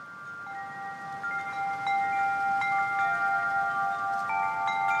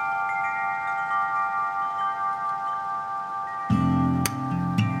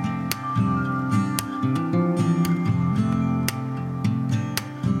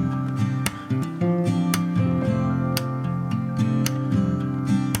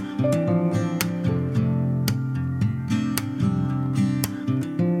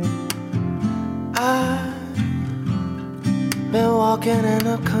walking in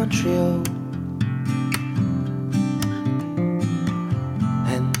a country road,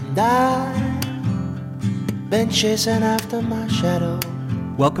 and I've been chasing after my shadow.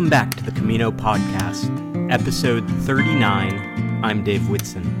 Welcome back to the Camino Podcast, episode 39. I'm Dave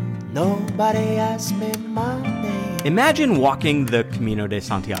Whitson. Nobody asked me my name. Imagine walking the Camino de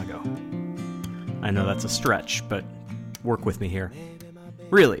Santiago. I know that's a stretch, but work with me here.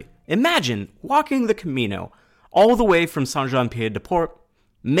 Really, imagine walking the Camino all the way from Saint-Jean-Pied-de-Port,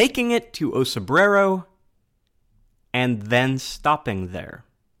 making it to O Cebreiro, and then stopping there.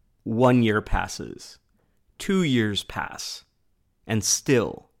 1 year passes. 2 years pass. And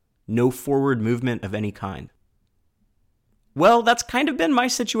still, no forward movement of any kind. Well, that's kind of been my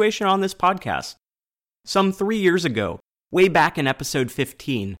situation on this podcast. Some 3 years ago, way back in episode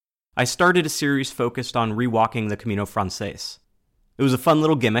 15, I started a series focused on rewalking the Camino Francés. It was a fun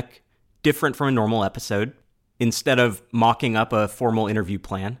little gimmick, different from a normal episode. Instead of mocking up a formal interview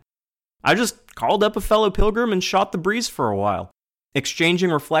plan, I just called up a fellow pilgrim and shot the breeze for a while, exchanging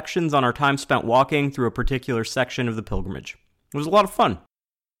reflections on our time spent walking through a particular section of the pilgrimage. It was a lot of fun.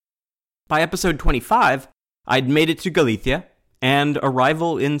 By episode 25, I'd made it to Galicia, and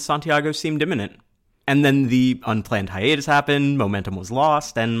arrival in Santiago seemed imminent. And then the unplanned hiatus happened, momentum was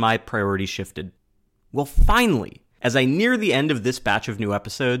lost, and my priorities shifted. Well, finally, as I near the end of this batch of new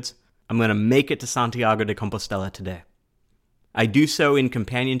episodes, I'm going to make it to Santiago de Compostela today. I do so in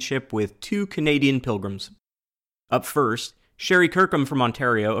companionship with two Canadian pilgrims. Up first, Sherry Kirkham from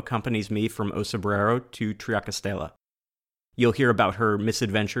Ontario accompanies me from O Cebreiro to Triacastela. You'll hear about her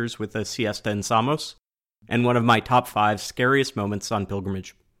misadventures with a siesta in Samos, and one of my top 5 scariest moments on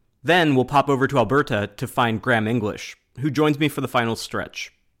pilgrimage. Then we'll pop over to Alberta to find Graham English, who joins me for the final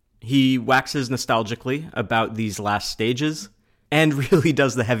stretch. He waxes nostalgically about these last stages, and really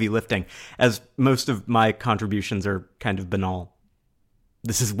does the heavy lifting, as most of my contributions are kind of banal.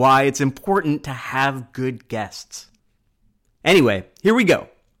 This is why it's important to have good guests. Anyway, here we go.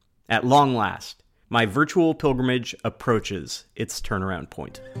 At long last, my virtual pilgrimage approaches its turnaround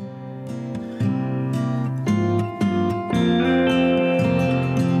point.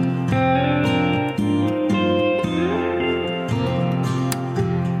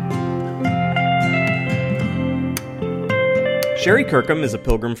 Sherry Kirkham is a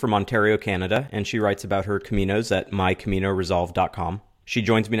pilgrim from Ontario, Canada, and she writes about her Caminos at mycaminoresolve.com. She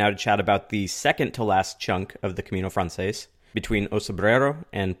joins me now to chat about the second-to-last chunk of the Camino Francés, between O Cebreiro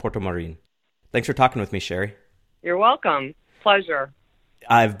and Portomarín. Thanks for talking with me, Sherry. You're welcome. Pleasure.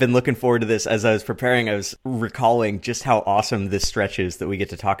 I've been looking forward to this. As I was preparing, I was recalling just how awesome this stretch is that we get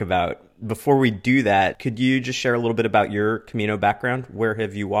to talk about. Before we do that, could you just share a little bit about your Camino background? Where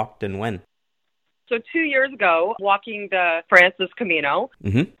have you walked and when? So 2 years ago, walking the Francis Camino,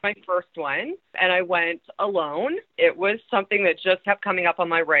 my first one, and I went alone. It was something that just kept coming up on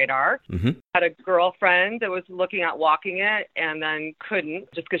my radar. Had a girlfriend that was looking at walking it and then couldn't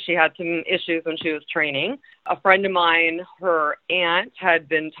just because she had some issues when she was training. A friend of mine, her aunt, had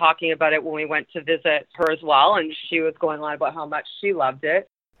been talking about it when we went to visit her as well, and she was going on about how much she loved it.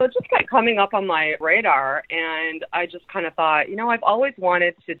 So it just kept coming up on my radar, and I just kind of thought, I've always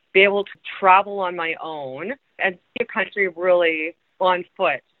wanted to be able to travel on my own and see a country really on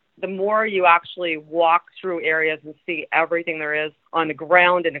foot. The more you actually walk through areas and see everything there is on the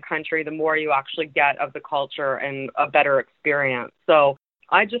ground in a country, the more you actually get of the culture and a better experience. So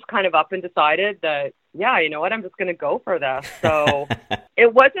I just kind of up and decided that, yeah, you know what, I'm just going to go for this. So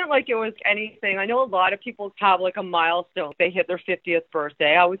it wasn't like it was anything. I know a lot of people have like a milestone. They hit their 50th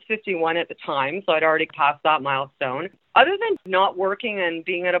birthday. I was 51 at the time, so I'd already passed that milestone. Other than not working and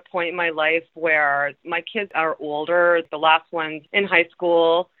being at a point in my life where my kids are older, the last one's in high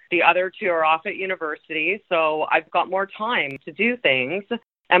school, the other two are off at university, so I've got more time to do things.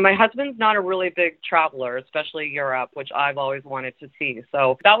 And my husband's not a really big traveler, especially Europe, which I've always wanted to see.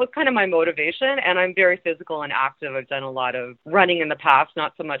 So that was kind of my motivation. And I'm very physical and active. I've done a lot of running in the past,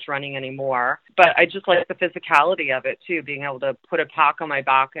 not so much running anymore. But I just like the physicality of it, too, being able to put a pack on my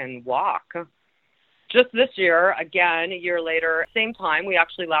back and walk. Just this year, again, a year later, same time, we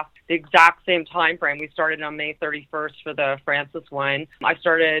actually left the exact same time frame. We started on May 31st for the Francis one. I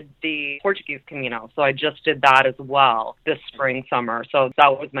started the Portuguese Camino, so I just did that as well this spring, summer. So that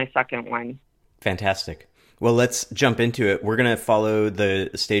was my second one. Fantastic. Well, let's jump into it. We're going to follow the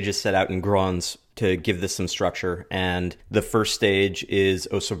stages set out in Grands to give this some structure. And the first stage is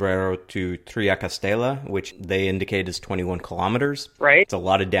O Cebreiro to Triacastela, which they indicate is 21 kilometers. Right. It's a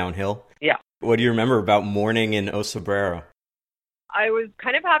lot of downhill. Yeah. What do you remember about morning in O Cebreiro? I was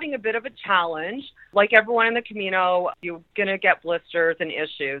kind of having a bit of a challenge. Like everyone in the Camino, you're going to get blisters and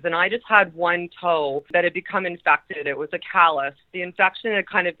issues. And I just had one toe that had become infected. It was a callus. The infection had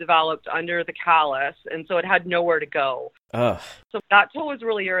kind of developed under the callus, and so it had nowhere to go. Ugh. So that toe was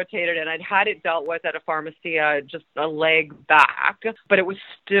really irritated, and I'd had it dealt with at a pharmacy just a leg back, but it was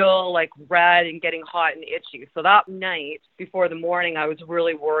still like red and getting hot and itchy. So that night before the morning, I was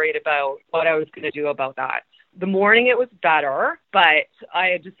really worried about what I was going to do about that. The morning it was better, but I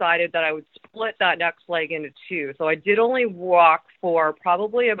had decided that I would split that next leg into two. So I did only walk for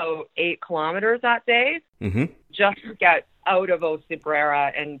probably about 8 kilometers that day, just to get out of O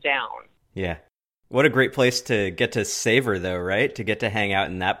Cebreiro and down. Yeah. What a great place to get to savor, though, right? To get to hang out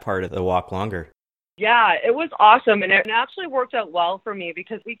in that part of the walk longer. Yeah, it was awesome. And it actually worked out well for me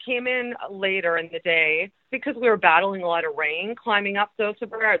because we came in later in the day because we were battling a lot of rain climbing up O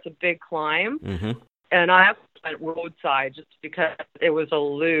Cebreiro. It's a big climb. And I went roadside just because it was a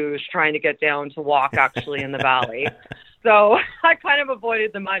luge trying to get down to walk actually in the valley. So I kind of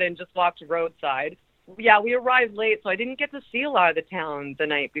avoided the mud and just walked roadside. Yeah, we arrived late, so I didn't get to see a lot of the town the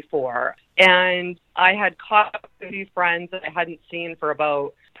night before. And I had caught up with a few friends that I hadn't seen for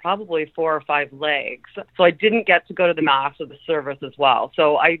about probably 4 or 5 legs. So I didn't get to go to the Mass or the service as well.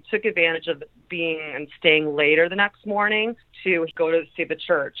 So I took advantage of being and staying later the next morning to go to see the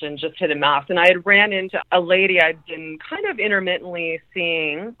church and just hit a Mass. And I had ran into a lady I'd been kind of intermittently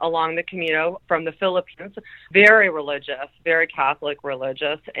seeing along the Camino from the Philippines, very religious, very Catholic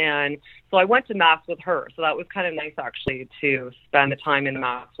religious. And so I went to Mass with her. So that was kind of nice actually to spend the time in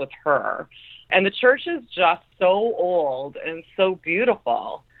Mass with her. And the church is just so old and so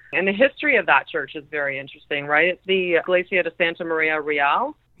beautiful. And the history of that church is very interesting, right? It's the Iglesia de Santa Maria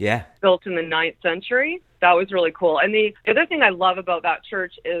Real. Yeah. Built in the 9th century. That was really cool. And the other thing I love about that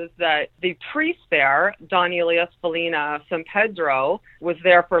church is that the priest there, Don Elias Felina San Pedro, was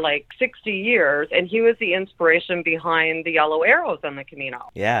there for like 60 years, and he was the inspiration behind the yellow arrows on the Camino.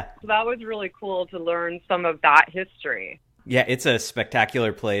 Yeah. So that was really cool to learn some of that history. Yeah, it's a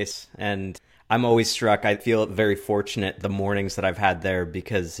spectacular place, and I'm always struck. I feel very fortunate the mornings that I've had there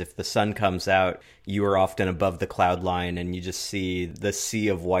because if the sun comes out, you are often above the cloud line and you just see the sea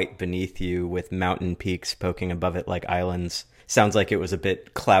of white beneath you with mountain peaks poking above it like islands. Sounds like it was a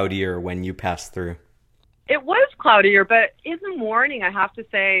bit cloudier when you passed through. It was cloudier, but in the morning, I have to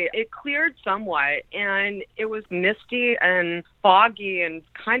say, it cleared somewhat, and it was misty and foggy and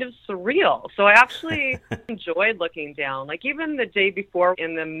kind of surreal. So I actually enjoyed looking down. Like even the day before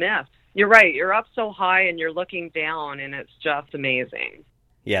in the mist, you're right, you're up so high and you're looking down, and it's just amazing.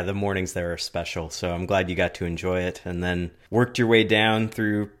 Yeah, the mornings there are special, so I'm glad you got to enjoy it, and then worked your way down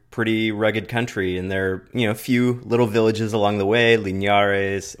through pretty rugged country, and there are, a few little villages along the way,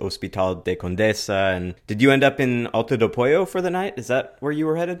 Linares, Hospital de Condesa, and did you end up in Alto do Pollo for the night? Is that where you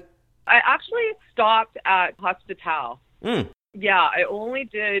were headed? I actually stopped at Hospital. Yeah, I only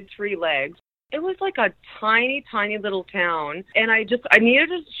did 3 legs. It was like a tiny, tiny little town, and I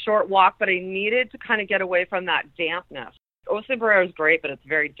needed a short walk, but I needed to kind of get away from that dampness. O Cebreiro is great, but it's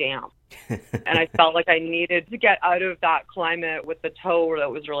very damp. And I felt like I needed to get out of that climate with the toe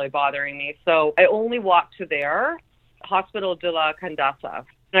that was really bothering me. So I only walked to there, Hospital de la Condesa.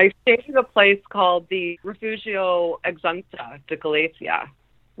 And I stayed at a place called the Refugio Exenta de Galicia,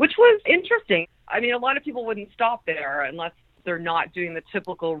 which was interesting. I mean, a lot of people wouldn't stop there unless they're not doing the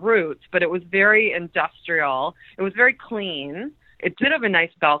typical routes, but it was very industrial. It was very clean. It did have a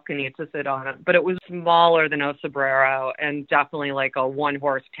nice balcony to sit on it, but it was smaller than O Cebreiro and definitely like a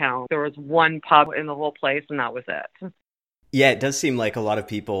one-horse town. There was one pub in the whole place, and that was it. Yeah, it does seem like a lot of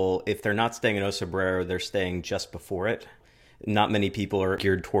people, if they're not staying in O Cebreiro, they're staying just before it. Not many people are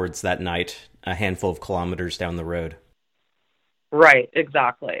geared towards that night, a handful of kilometers down the road. Right,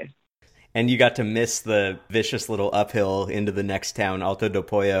 exactly. And you got to miss the vicious little uphill into the next town, Alto do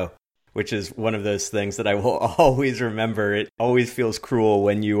Pollo, which is one of those things that I will always remember. It always feels cruel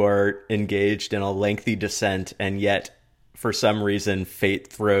when you are engaged in a lengthy descent, and yet, for some reason, fate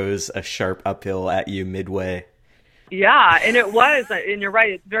throws a sharp uphill at you midway. Yeah, and it was, and you're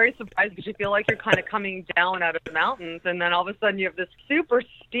right, it's very surprising because you feel like you're kind of coming down out of the mountains, and then all of a sudden you have this super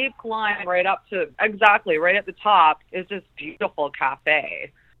steep climb right up to, exactly, right at the top is this beautiful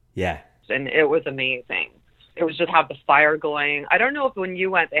cafe. Yeah. And it was amazing. It was just have the fire going. I don't know if when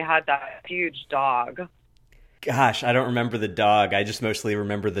you went, they had that huge dog. Gosh, I don't remember the dog. I just mostly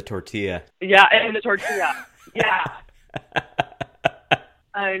remember the tortilla. Yeah, and the tortilla. Yeah.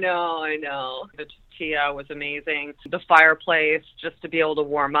 I know. The tortilla was amazing. The fireplace, just to be able to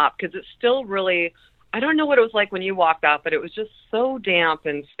warm up, because it's still really, I don't know what it was like when you walked up, but it was just so damp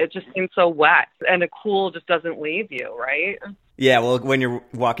and it just seemed so wet. And the cool just doesn't leave you, right? Yeah, well, when you're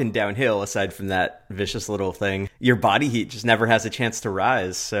walking downhill, aside from that vicious little thing, your body heat just never has a chance to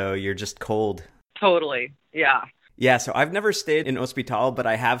rise, so you're just cold. Totally. Yeah. Yeah, so I've never stayed in Hospital, but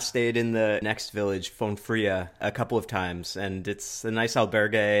I have stayed in the next village, Fonfria, a couple of times, and it's a nice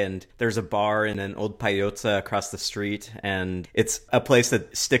albergue, and there's a bar in an old payoza across the street, and it's a place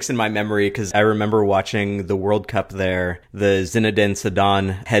that sticks in my memory because I remember watching the World Cup there, the Zinedine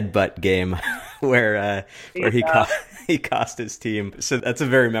Zidane headbutt game, where he cost his team. So that's a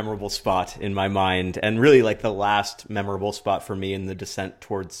very memorable spot in my mind, and really like the last memorable spot for me in the descent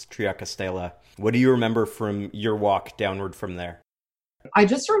towards Triacastela. What do you remember from your walk downward from there? I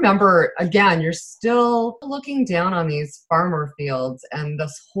just remember, again, you're still looking down on these farmer fields and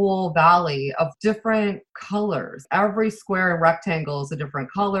this whole valley of different colors. Every square and rectangle is a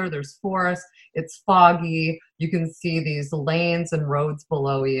different color. There's forest. It's foggy. You can see these lanes and roads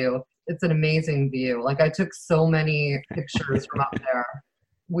below you. It's an amazing view. Like I took so many pictures from up there.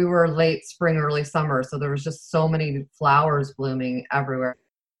 We were late spring, early summer, so there was just so many flowers blooming everywhere.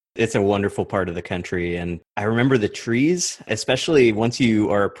 It's a wonderful part of the country. And I remember the trees, especially once you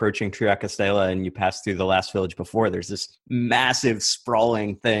are approaching Triacastela and you pass through the last village before, there's this massive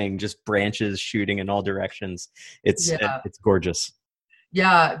sprawling thing, just branches shooting in all directions. It's gorgeous.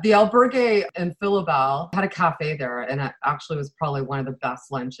 Yeah, the albergue in Philibal had a cafe there, and it actually was probably one of the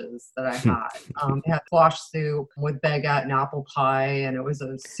best lunches that I had. It had squash soup with baguette and apple pie, and it was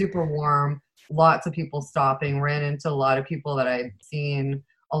super warm. Lots of people stopping, ran into a lot of people that I'd seen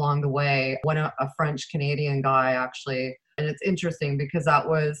along the way. A French-Canadian guy, actually. And it's interesting because that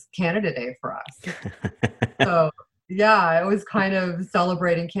was Canada Day for us. So, yeah, it was kind of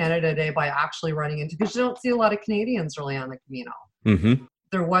celebrating Canada Day by actually running into, because you don't see a lot of Canadians really on the Camino. Mm-hmm.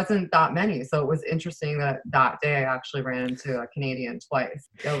 There wasn't that many. So it was interesting that day I actually ran into a Canadian twice.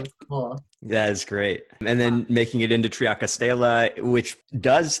 That was cool. That is great. And then making it into Triacastela, which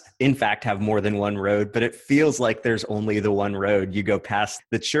does in fact have more than one road, but it feels like there's only the one road. You go past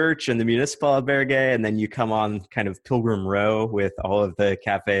the church and the municipal albergue, and then you come on kind of Pilgrim Row with all of the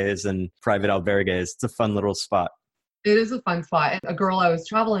cafes and private albergues. It's a fun little spot. It is a fun spot. And a girl I was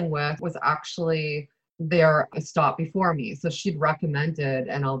traveling with was actually there a stop before me. So she'd recommended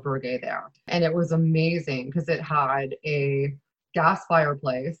an albergue there. And it was amazing because it had a gas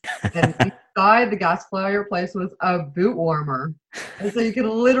fireplace. And inside the gas fireplace was a boot warmer. And so you could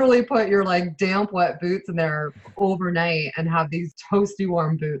literally put your like damp, wet boots in there overnight and have these toasty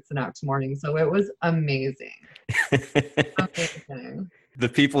warm boots the next morning. So it was amazing. Amazing. The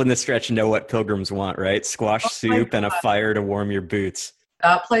people in the stretch know what pilgrims want, right? Squash soup and a fire to warm your boots.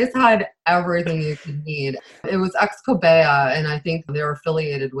 That place had everything you could need. It was ex-Cobea, and I think they were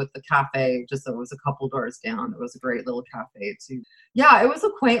affiliated with the cafe, just so it was a couple doors down. It was a great little cafe, too. Yeah, it was a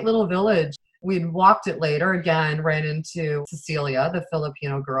quaint little village. We'd walked it later, again, ran into Cecilia, the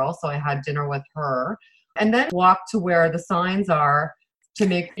Filipino girl, so I had dinner with her. And then walked to where the signs are to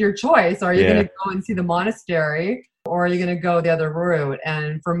make your choice. Are you going to go and see the monastery? Or are you going to go the other route?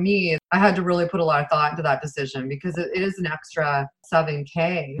 And for me, I had to really put a lot of thought into that decision because it is an extra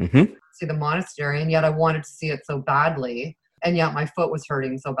 7K to see the monastery. And yet I wanted to see it so badly. And yet my foot was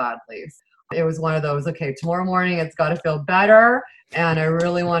hurting so badly. It was one of those, okay, tomorrow morning it's got to feel better. And I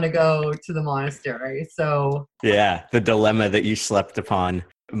really want to go to the monastery. So yeah, the dilemma that you slept upon.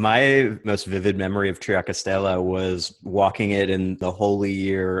 My most vivid memory of Triacastela was walking it in the holy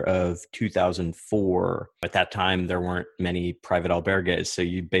year of 2004. At that time, there weren't many private albergues, so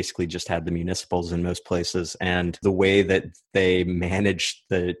you basically just had the municipals in most places. And the way that they managed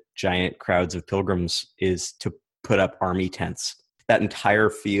the giant crowds of pilgrims is to put up army tents. That entire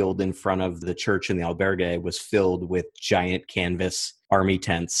field in front of the church and the albergue was filled with giant canvas army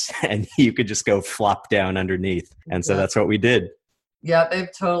tents, and you could just go flop down underneath. And so that's what we did. Yeah, they've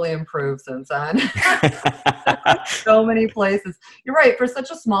totally improved since then. So many places. You're right. For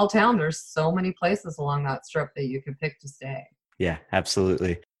such a small town, there's so many places along that strip that you could pick to stay. Yeah,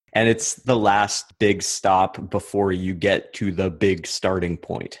 absolutely. And it's the last big stop before you get to the big starting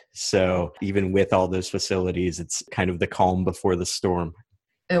point. So even with all those facilities, it's kind of the calm before the storm.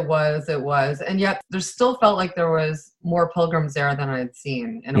 It was. And yet there still felt like there was more pilgrims there than I'd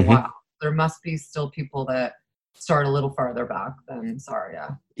seen in a while. There must be still people that start a little farther back than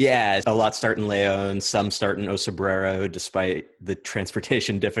Sarria. Yeah, a lot start in Leon, some start in O Cebreiro, despite the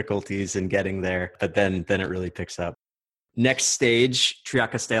transportation difficulties in getting there. But then it really picks up. Next stage,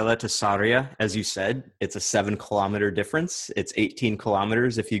 Triacastela to Sarria, as you said, it's a 7-kilometer difference. It's 18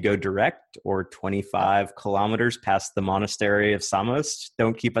 kilometers if you go direct, or 25 kilometers past the monastery of Samos.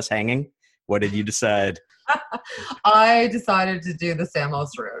 Don't keep us hanging. What did you decide? I decided to do the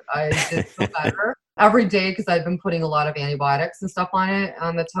Samos route. I did feel better. every day, because I'd been putting a lot of antibiotics and stuff on it,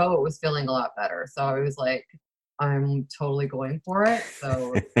 on the toe, it was feeling a lot better. So I was like, I'm totally going for it.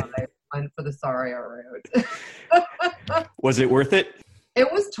 So I went for the Saria route. Was it worth it?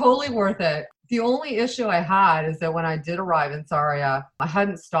 It was totally worth it. The only issue I had is that when I did arrive in Saria, I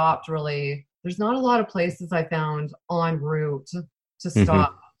hadn't stopped really. There's not a lot of places I found en route to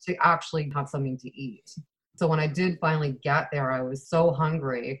stop to actually have something to eat. So when I did finally get there, I was so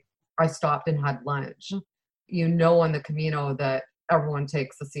hungry. I stopped and had lunch. You know, on the Camino that everyone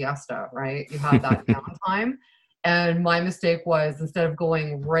takes a siesta, right? You have that downtime. And my mistake was, instead of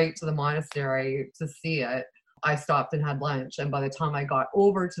going right to the monastery to see it, I stopped and had lunch. And by the time I got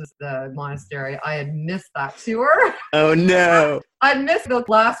over to the monastery, I had missed that tour. Oh, no. I'd missed the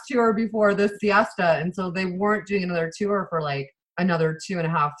last tour before the siesta. And so they weren't doing another tour for like another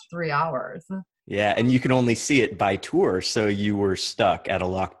 2.5, 3 hours. Yeah, and you can only see it by tour. So you were stuck at a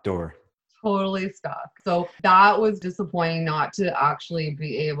locked door. Totally stuck. So that was disappointing, not to actually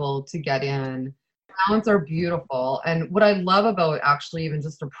be able to get in. Mountains are beautiful. And what I love about actually even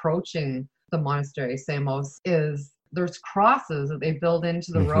just approaching the monastery, Samos, is there's crosses that they build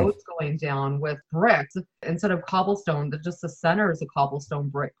into the roads going down with bricks. Instead of cobblestone, just the center is a cobblestone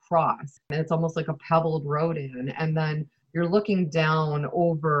brick cross. And it's almost like a pebbled road in. And then you're looking down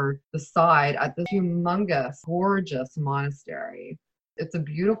over the side at this humongous, gorgeous monastery. It's a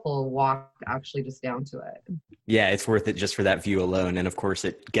beautiful walk actually just down to it. Yeah, it's worth it just for that view alone. And of course,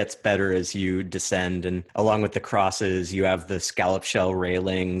 it gets better as you descend. And along with the crosses, you have the scallop shell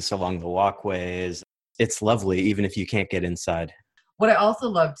railings along the walkways. It's lovely, even if you can't get inside. What I also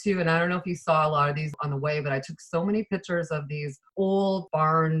love too, and I don't know if you saw a lot of these on the way, but I took so many pictures of these old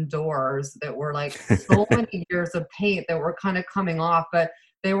barn doors that were like so many years of paint that were kind of coming off, but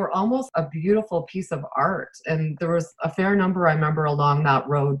they were almost a beautiful piece of art. And there was a fair number, I remember, along that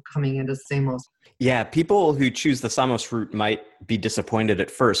road coming into Samos. Yeah, people who choose the Samos route might be disappointed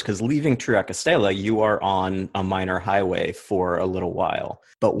at first because leaving Compostela, you are on a minor highway for a little while.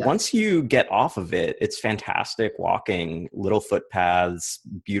 But once you get off of it, it's fantastic walking, little footpaths,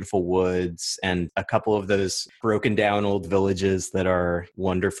 beautiful woods, and a couple of those broken down old villages that are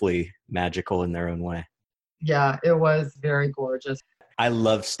wonderfully magical in their own way. Yeah, it was very gorgeous. I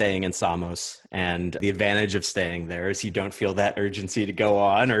love staying in Samos, and the advantage of staying there is you don't feel that urgency to go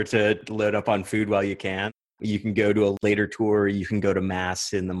on or to load up on food while you can. You can go to a later tour, you can go to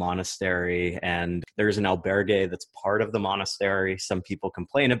mass in the monastery, and there's an albergue that's part of the monastery. Some people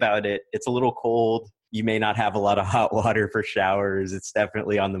complain about it. It's a little cold. You may not have a lot of hot water for showers. It's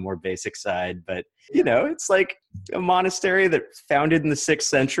definitely on the more basic side, but you know, it's like a monastery that's founded in the 6th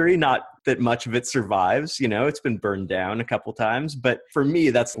century. Not that much of it survives, you know, it's been burned down a couple times. But for me,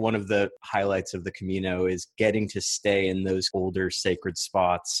 that's one of the highlights of the Camino, is getting to stay in those older sacred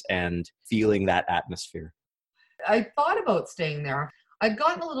spots and feeling that atmosphere. I thought about staying there. I'd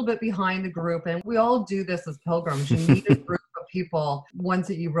gotten a little bit behind the group, and we all do this as pilgrims. You need a group of people, ones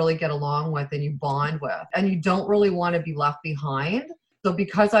that you really get along with and you bond with, and you don't really want to be left behind. So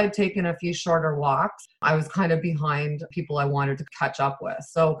because I'd taken a few shorter walks, I was kind of behind people I wanted to catch up with.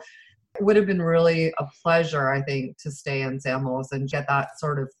 So it would have been really a pleasure, I think, to stay in Samos and get that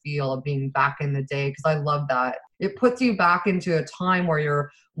sort of feel of being back in the day, because I love that. It puts you back into a time where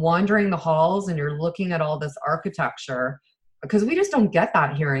you're wandering the halls and you're looking at all this architecture, because we just don't get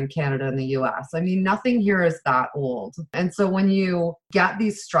that here in Canada and the US. I mean, nothing here is that old. And so when you get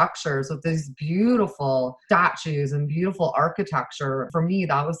these structures with these beautiful statues and beautiful architecture, for me,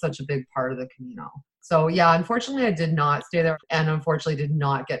 that was such a big part of the Camino. So yeah, unfortunately, I did not stay there, and unfortunately did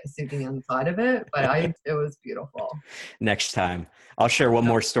not get to see the inside of it, but it was beautiful. Next time. I'll share one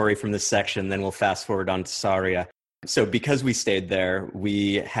more story from this section, then we'll fast forward on to Saria. So because we stayed there,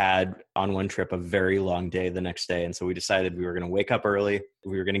 we had on one trip a very long day the next day. And so we decided we were going to wake up early.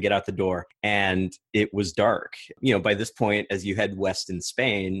 We were going to get out the door, and it was dark. You know, by this point, as you head west in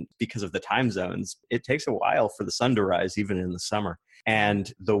Spain, because of the time zones, it takes a while for the sun to rise, even in the summer.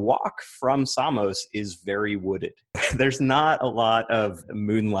 And the walk from Samos is very wooded. There's not a lot of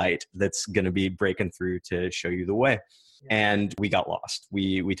moonlight that's going to be breaking through to show you the way. And we got lost.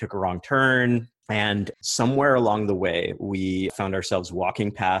 We took a wrong turn. And somewhere along the way, we found ourselves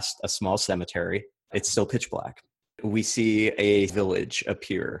walking past a small cemetery. It's still pitch black. We see a village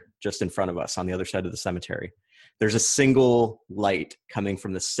appear just in front of us on the other side of the cemetery. There's a single light coming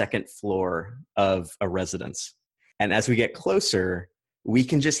from the second floor of a residence. And as we get closer, we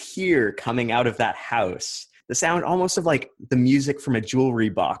can just hear coming out of that house the sound almost of like the music from a jewelry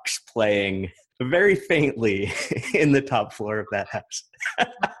box playing very faintly in the top floor of that house.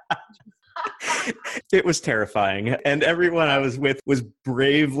 It was terrifying. And everyone I was with was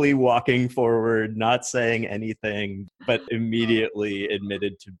bravely walking forward, not saying anything, but immediately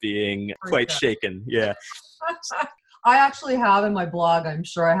admitted to being quite shaken. Yeah. I actually have in my blog, I'm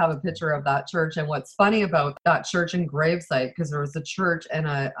sure I have a picture of that church. And what's funny about that church and gravesite, because there was a church and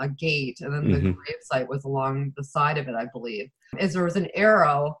a gate, and then the gravesite was along the side of it, I believe, is there was an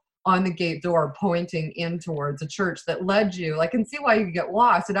arrow on the gate door pointing in towards a church that led you. I can see why you get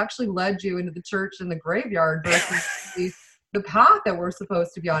lost. It actually led you into the church and the graveyard versus the path that we're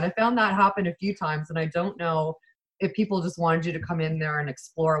supposed to be on. I found that happen a few times, and I don't know if people just wanted you to come in there and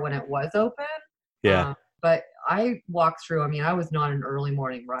explore when it was open. Yeah. But I walked through, I was not an early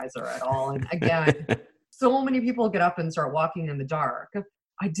morning riser at all. And again, so many people get up and start walking in the dark.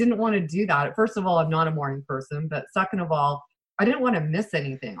 I didn't want to do that. First of all, I'm not a morning person. But second of all, I didn't want to miss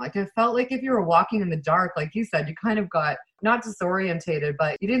anything. I felt like if you were walking in the dark, like you said, you kind of got not disorientated,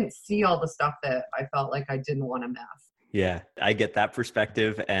 but you didn't see all the stuff that I felt like I didn't want to miss. Yeah, I get that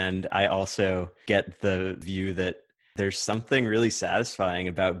perspective. And I also get the view that there's something really satisfying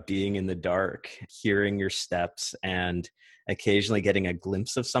about being in the dark, hearing your steps, and occasionally getting a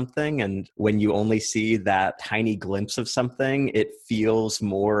glimpse of something. And when you only see that tiny glimpse of something, it feels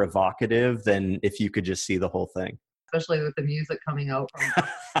more evocative than if you could just see the whole thing. Especially with the music coming out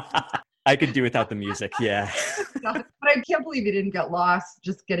from I could do without the music, yeah. But I can't believe you didn't get lost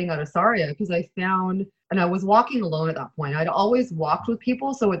just getting out of Saria, because I found, and I was walking alone at that point. I'd always walked with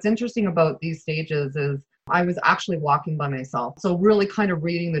people. So what's interesting about these stages is I was actually walking by myself. So really kind of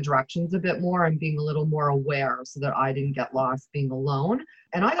reading the directions a bit more and being a little more aware so that I didn't get lost being alone.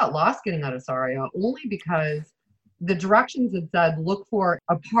 And I got lost getting out of Saria only because the directions had said, look for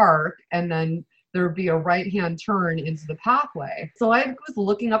a park and then there would be a right-hand turn into the pathway. So I was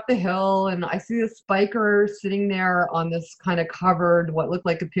looking up the hill and I see this biker sitting there on this kind of covered, what looked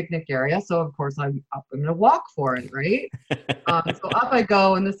like a picnic area. So of course I'm going to walk for it, right? So up I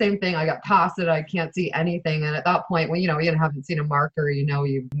go, and the same thing, I got past it. I can't see anything. And at that point, when you haven't seen a marker,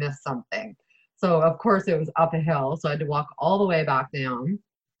 you've missed something. So of course it was up a hill. So I had to walk all the way back down.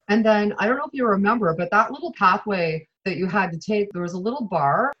 And then I don't know if you remember, but that little pathway that you had to take, there was a little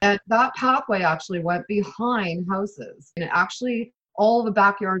bar, and that pathway actually went behind houses. And actually all the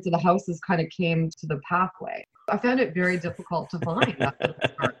backyards of the houses kind of came to the pathway. I found it very difficult to find that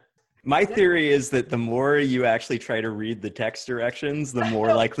little part. My theory is that the more you actually try to read the text directions, the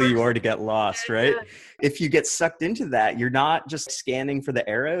more likely you are to get lost, right? If you get sucked into that, you're not just scanning for the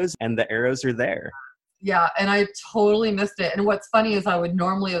arrows, and the arrows are there. Yeah, and I totally missed it. And what's funny is I would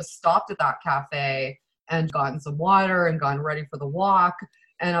normally have stopped at that cafe and gotten some water and gotten ready for the walk.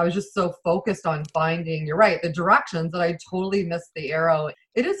 And I was just so focused on finding, you're right, the directions that I totally missed the arrow.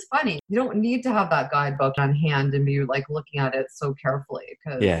 It is funny. You don't need to have that guidebook on hand and be looking at it so carefully,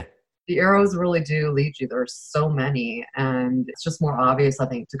 because the arrows really do lead you. There's so many, and it's just more obvious, I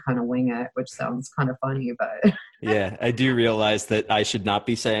think, to kind of wing it, which sounds kind of funny, but yeah, I do realize that I should not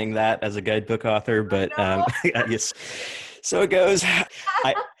be saying that as a guidebook author, but yes, so it goes.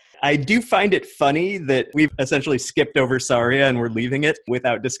 I do find it funny that we've essentially skipped over Saria and we're leaving it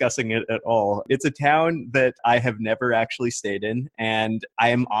without discussing it at all. It's a town that I have never actually stayed in, and I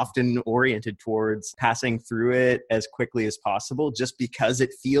am often oriented towards passing through it as quickly as possible just because it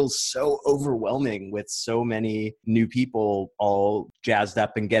feels so overwhelming with so many new people all jazzed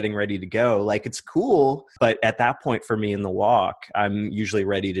up and getting ready to go. It's cool, but at that point for me in the walk, I'm usually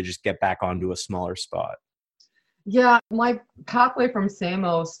ready to just get back onto a smaller spot. Yeah, my pathway from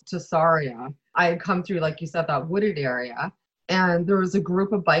Samos to Saria, I had come through, like you said, that wooded area. And there was a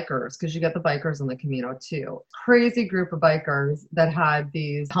group of bikers, because you get the bikers on the Camino too. Crazy group of bikers that had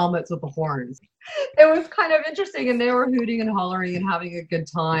these helmets with the horns. It was kind of interesting, and they were hooting and hollering and having a good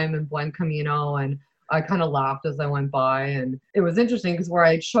time in Buen Camino. And I kind of laughed as I went by. And it was interesting because where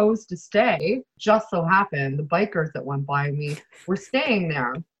I chose to stay, just so happened, the bikers that went by me were staying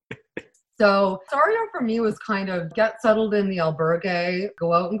there. So Saria for me was kind of get settled in the albergue,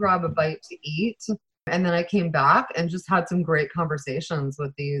 go out and grab a bite to eat. And then I came back and just had some great conversations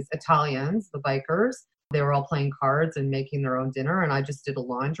with these Italians, the bikers. They were all playing cards and making their own dinner. And I just did a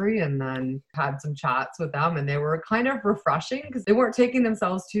laundry and then had some chats with them. And they were kind of refreshing because they weren't taking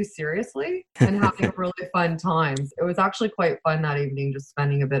themselves too seriously and having really fun times. It was actually quite fun that evening, just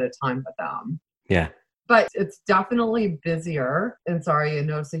spending a bit of time with them. Yeah. But it's definitely busier. And sorry, you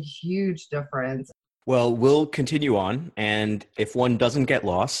notice a huge difference. Well, we'll continue on. And if one doesn't get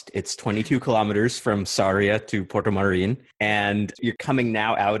lost, it's 22 kilometers from Saria to Portomarín. And you're coming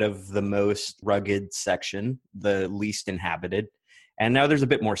now out of the most rugged section, the least inhabited. And now there's a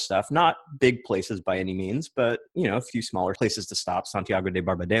bit more stuff, not big places by any means, but, a few smaller places to stop. Santiago de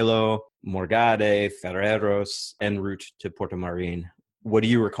Barbadelo, Morgade, Ferreros, en route to Portomarín. What do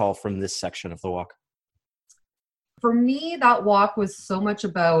you recall from this section of the walk? For me, that walk was so much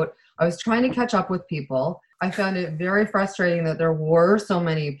about, I was trying to catch up with people. I found it very frustrating that there were so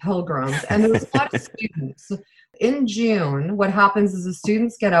many pilgrims and there was a lot of students. In June, what happens is the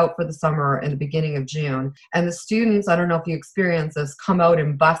students get out for the summer in the beginning of June, and the students, I don't know if you experience this, come out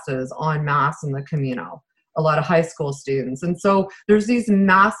in buses en masse in the Camino, a lot of high school students. And so there's these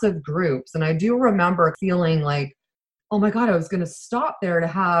massive groups. And I do remember feeling like, oh my God, I was going to stop there to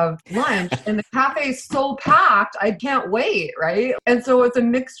have lunch and the cafe is so packed, I can't wait, right? And so it's a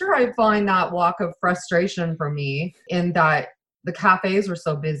mixture, I find, that walk of frustration for me in that the cafes were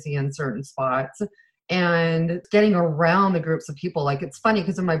so busy in certain spots and getting around the groups of people. Like, it's funny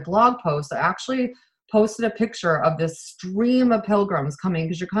because in my blog post, I actually posted a picture of this stream of pilgrims coming,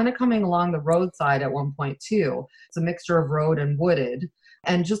 because you're kind of coming along the roadside at one point too. It's a mixture of road and wooded.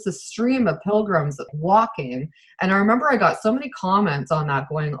 And just a stream of pilgrims walking. And I remember I got so many comments on that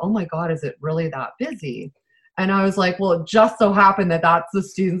going, oh my God, is it really that busy? And I was like, well, it just so happened that that's the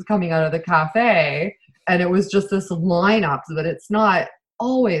students coming out of the cafe. And it was just this lineup, but it's not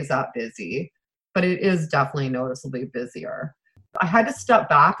always that busy, but it is definitely noticeably busier. I had to step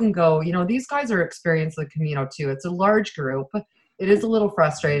back and go, these guys are experiencing the Camino too. It's a large group. It is a little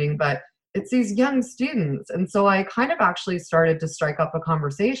frustrating, but it's these young students. And so I kind of actually started to strike up a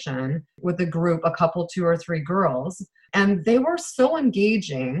conversation with the group, a couple, 2 or 3 girls, and they were so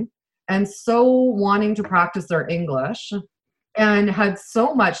engaging and so wanting to practice their English and had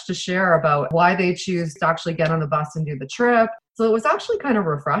so much to share about why they choose to actually get on the bus and do the trip. So it was actually kind of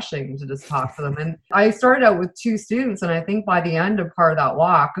refreshing to just talk to them. And I started out with 2 students, and I think by the end of part of that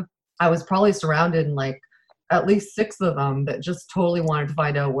walk, I was probably surrounded in at least 6 of them that just totally wanted to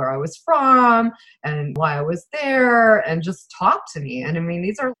find out where I was from and why I was there and just talk to me. And I mean,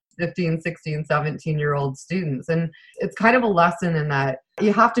 these are 15, 16, 17-year-old students. And it's kind of a lesson in that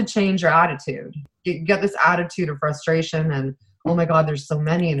you have to change your attitude. You get this attitude of frustration and, oh my God, there's so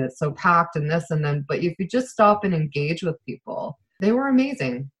many and it's so packed and this and then. But if you just stop and engage with people, they were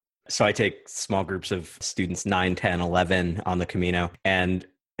amazing. So I take small groups of students, 9, 10, 11 on the Camino, and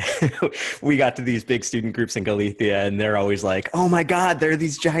we got to these big student groups in Galicia, and they're always like, oh my God, there are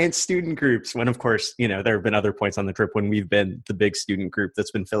these giant student groups. When, of course, there have been other points on the trip when we've been the big student group that's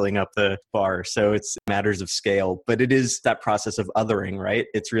been filling up the bar. So it's matters of scale, but it is that process of othering, right?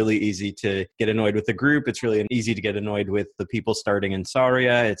 It's really easy to get annoyed with the group. It's really easy to get annoyed with the people starting in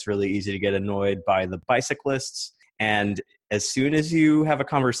Saria. It's really easy to get annoyed by the bicyclists. And as soon as you have a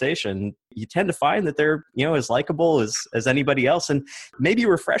conversation, you tend to find that they're, as likable as anybody else, and maybe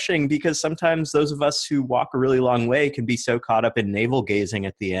refreshing, because sometimes those of us who walk a really long way can be so caught up in navel gazing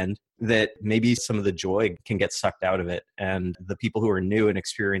at the end that maybe some of the joy can get sucked out of it. And the people who are new and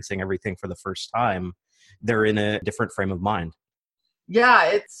experiencing everything for the first time, they're in a different frame of mind. Yeah,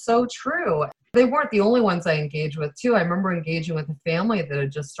 it's so true. They weren't the only ones I engaged with too. I remember engaging with a family that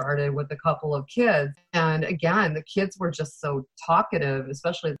had just started with a couple of kids. And again, the kids were just so talkative,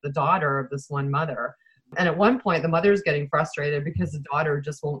 especially the daughter of this one mother. And at one point, the mother's getting frustrated because the daughter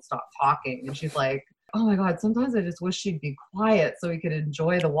just won't stop talking. And she's like, oh my God, sometimes I just wish she'd be quiet so we could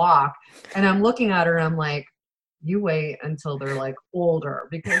enjoy the walk. And I'm looking at her and I'm like, you wait until they're older,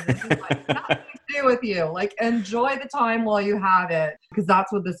 because this is nothing to do with you. Enjoy the time while you have it, because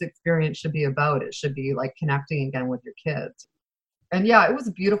that's what this experience should be about. It should be connecting again with your kids. And yeah, it was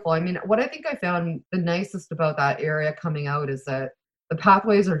beautiful. I mean, what I think I found the nicest about that area coming out is that the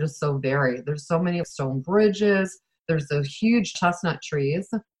pathways are just so varied. There's so many stone bridges. There's those huge chestnut trees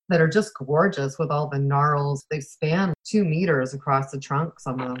that are just gorgeous with all the gnarls. They span 2 meters across the trunk,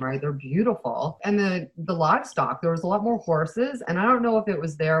 some of them, right? They're beautiful. And the livestock, there was a lot more horses. And I don't know if it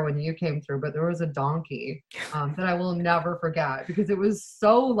was there when you came through, but there was a donkey that I will never forget, because it was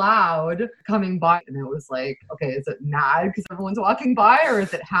so loud coming by. And it was like, okay, is it mad because everyone's walking by, or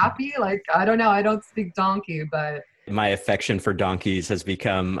is it happy? I don't know. I don't speak donkey, but my affection for donkeys has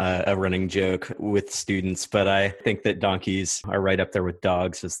become a running joke with students, but I think that donkeys are right up there with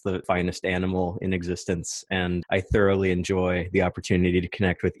dogs as the finest animal in existence. And I thoroughly enjoy the opportunity to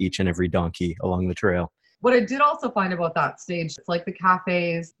connect with each and every donkey along the trail. What I did also find about that stage, it's the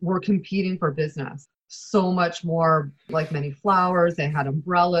cafes were competing for business. So much more, many flowers, they had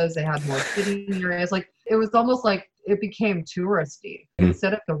umbrellas, they had more sitting areas. It was almost like it became touristy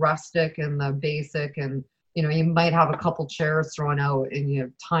instead of the rustic and the basic. And you might have a couple chairs thrown out and you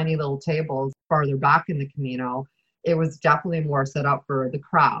have tiny little tables farther back in the Camino. It was definitely more set up for the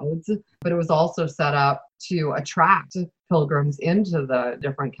crowds, but it was also set up to attract pilgrims into the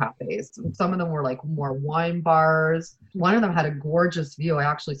different cafes. Some of them were like more wine bars. One of them had a gorgeous view. I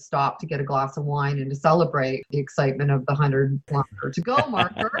actually stopped to get a glass of wine and to celebrate the excitement of the 100-kilometer to go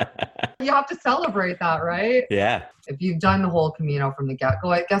marker. You have to celebrate that, right? Yeah. If you've done the whole Camino from the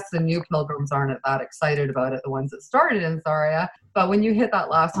get-go, I guess the new pilgrims aren't that excited about it, the ones that started in Sarria. But when you hit that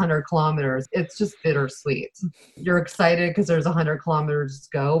last 100 kilometers, it's just bittersweet. You're excited because there's 100 kilometers to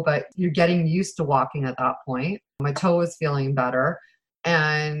go, but you're getting used to walking at that point. My toe is feeling better,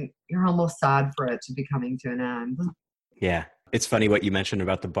 and you're almost sad for it to be coming to an end. Yeah. It's funny what you mentioned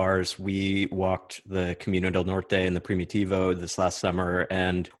about the bars. We walked the Camino del Norte and the Primitivo this last summer.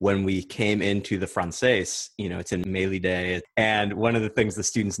 And when we came into the Francés, it's in Melide. And one of the things the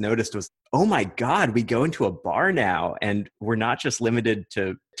students noticed was, oh my God, we go into a bar now. And we're not just limited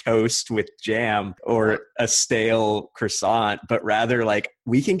to toast with jam or a stale croissant, but rather like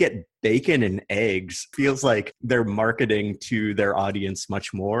we can get bacon and eggs. Feels like they're marketing to their audience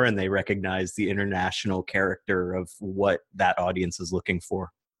much more, and they recognize the international character of what that audience is looking for.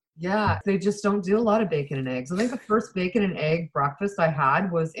 Yeah, they just don't do a lot of bacon and eggs. I think the first bacon and egg breakfast I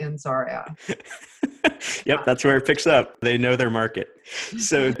had was in Sarria. Yep, that's where it picks up. They know their market.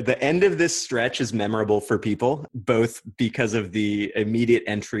 So the end of this stretch is memorable for people, both because of the immediate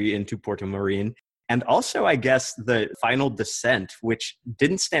entry into Portomarín, and also, I guess, the final descent, which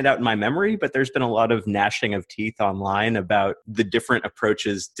didn't stand out in my memory, but there's been a lot of gnashing of teeth online about the different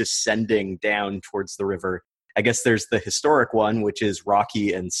approaches descending down towards the river. I guess there's the historic one, which is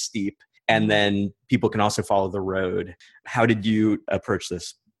rocky and steep, and then people can also follow the road. How did you approach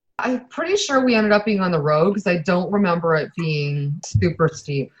this? I'm pretty sure we ended up being on the road because I don't remember it being super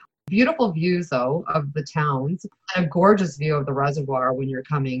steep. Beautiful views, though, of the towns, and a gorgeous view of the reservoir when you're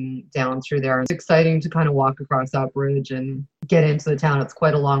coming down through there. It's exciting to kind of walk across that bridge and get into the town. It's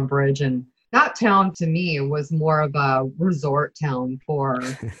quite a long bridge, and that town to me was more of a resort town for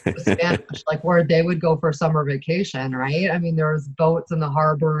the Spanish, like where they would go for summer vacation, right? I mean, there was boats in the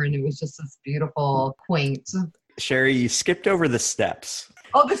harbor, and it was just this beautiful, quaint. Sherry, you skipped over the steps.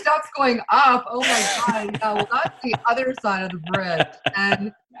 Oh, the steps going up. Oh my God. Yeah, well, that's the other side of the bridge.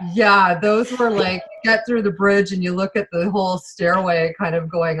 And yeah, those were like, you get through the bridge and you look at the whole stairway kind of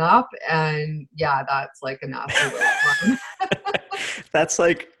going up. And yeah, that's like an absolute fun. That's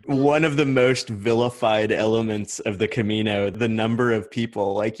like one of the most vilified elements of the Camino, the number of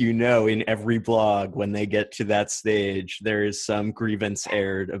people, like, in every blog, when they get to that stage, there is some grievance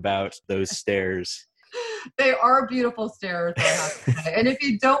aired about those stairs. They are beautiful stairs, I have to say. And if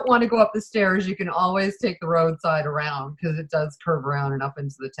you don't want to go up the stairs, you can always take the roadside around because it does curve around and up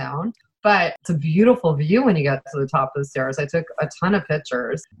into the town. But it's a beautiful view when you get to the top of the stairs. I took a ton of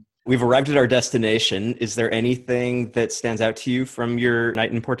pictures. We've arrived at our destination. Is there anything that stands out to you from your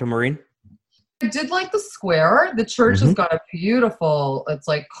night in Portomarín? I did like the square. The church has got a beautiful, it's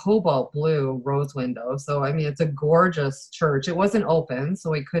like cobalt blue rose window. So, I mean, it's a gorgeous church. It wasn't open, so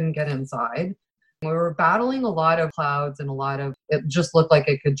we couldn't get inside. We were battling a lot of clouds and it just looked like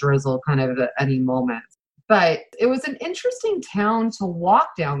it could drizzle kind of at any moment. But it was an interesting town to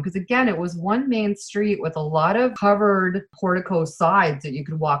walk down because, again, it was one main street with a lot of covered portico sides that you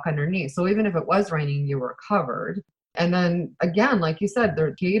could walk underneath. So even if it was raining, you were covered. And then, again, like you said,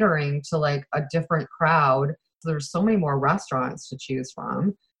 they're catering to like a different crowd. So there's so many more restaurants to choose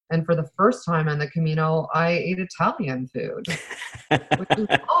from. And for the first time on the Camino, I ate Italian food, which is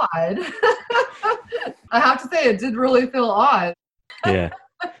odd. I have to say, it did really feel odd. Yeah,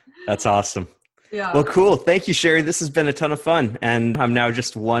 that's awesome. Yeah. Well, cool. Thank you, Sherry. This has been a ton of fun. And I'm now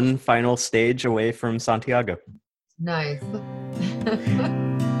just one final stage away from Santiago. Nice.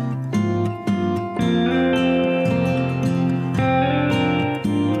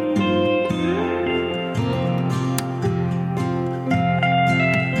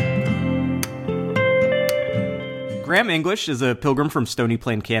 Graham English is a pilgrim from Stony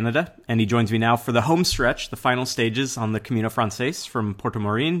Plain, Canada, and he joins me now for the home stretch, the final stages on the Camino Francés from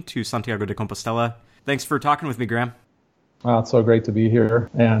Portomarín to Santiago de Compostela. Thanks for talking with me, Graham. It's so great to be here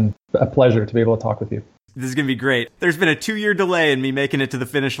and a pleasure to be able to talk with you. This is going to be great. There's been a 2-year delay in me making it to the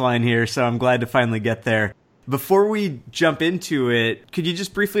finish line here, so I'm glad to finally get there. Before we jump into it, could you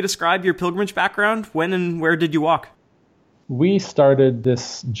just briefly describe your pilgrimage background? When and where did you walk? We started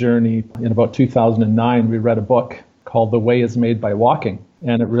this journey in about 2009. We read a book called The Way is Made by Walking,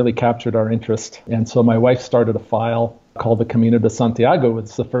 and it really captured our interest. And so my wife started a file called the Camino de Santiago.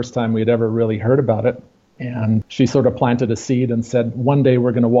 It's the first time we'd ever really heard about it. And she sort of planted a seed and said, one day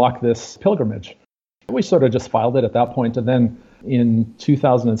we're going to walk this pilgrimage. We sort of just filed it at that point. And then in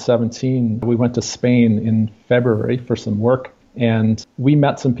 2017, we went to Spain in February for some work. And we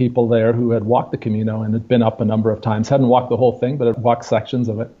met some people there who had walked the Camino and had been up a number of times, hadn't walked the whole thing, but had walked sections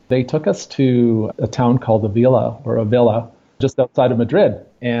of it. They took us to a town called Avila, just outside of Madrid.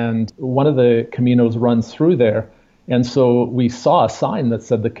 And one of the Caminos runs through there. And so we saw a sign that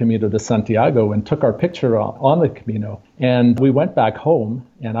said the Camino de Santiago and took our picture on the Camino. And we went back home,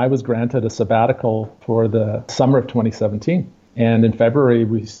 and I was granted a sabbatical for the summer of 2017. And in February,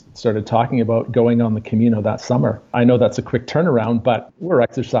 we started talking about going on the Camino that summer. I know that's a quick turnaround, but we're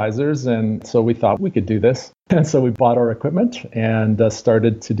exercisers, and so we thought we could do this. And so we bought our equipment and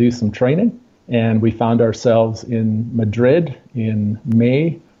started to do some training. And we found ourselves in Madrid in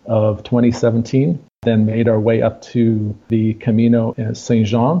May of 2017, then made our way up to the Camino Saint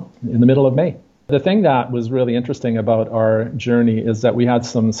Jean in the middle of May. The thing that was really interesting about our journey is that we had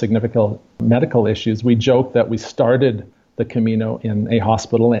some significant medical issues. We joked that we started the Camino in a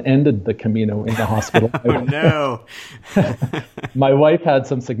hospital and ended the Camino in the hospital. Oh, no. My wife had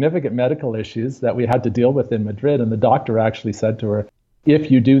some significant medical issues that we had to deal with in Madrid, and the doctor actually said to her,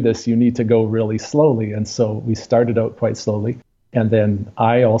 if you do this, you need to go really slowly. And so we started out quite slowly. And then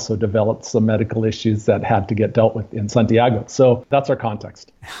I also developed some medical issues that had to get dealt with in Santiago. So that's our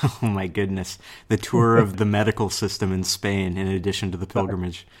context. Oh, my goodness. The tour of the medical system in Spain, in addition to the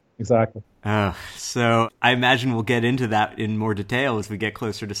pilgrimage. Exactly. So I imagine we'll get into that in more detail as we get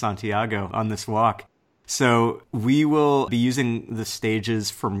closer to Santiago on this walk. So we will be using the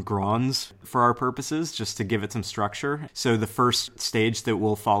stages from Grans for our purposes, just to give it some structure. So the first stage that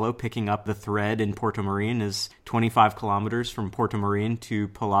we'll follow, picking up the thread in Portomarín, is 25 kilometers from Portomarín to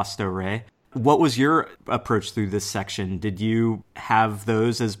Palas do Rei. What was your approach through this section? Did you have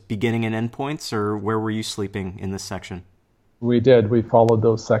those as beginning and end points, or where were you sleeping in this section? We did. We followed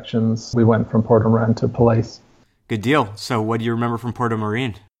those sections. We went from Portomarín to Palas. Good deal. So what do you remember from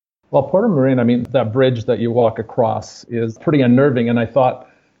Portomarín? Well, Portomarín, I mean, that bridge that you walk across is pretty unnerving. And I thought,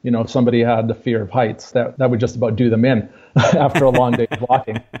 if somebody had the fear of heights, that would just about do them in after a long day of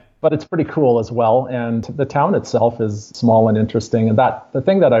walking. But it's pretty cool as well. And the town itself is small and interesting. And the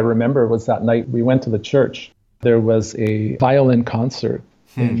thing that I remember was that night we went to the church. There was a violin concert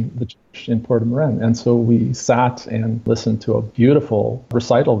in the church in Portomarín. And so we sat and listened to a beautiful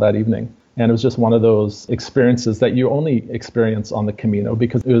recital that evening. And it was just one of those experiences that you only experience on the Camino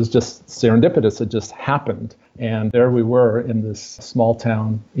because it was just serendipitous. It just happened. And there we were in this small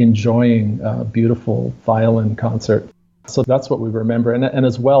town enjoying a beautiful violin concert. So that's what we remember. And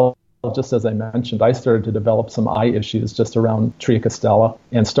as well, just as I mentioned, I started to develop some eye issues just around Tria Castella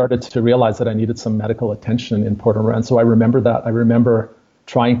and started to realize that I needed some medical attention in Portomarín. So I remember that. I remember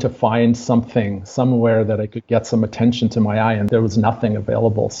trying to find something somewhere that I could get some attention to my eye, and there was nothing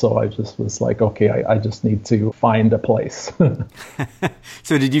available. So I just was like, okay, I just need to find a place.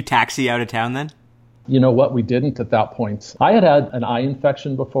 So did you taxi out of town then? You know what? We didn't at that point. I had an eye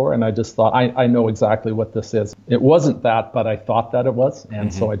infection before, and I just thought, I know exactly what this is. It wasn't that, but I thought that it was.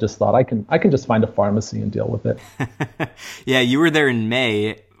 And so I just thought I can just find a pharmacy and deal with it. Yeah, you were there in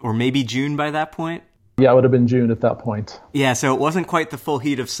May or maybe June by that point? Yeah, it would have been June at that point. Yeah, so it wasn't quite the full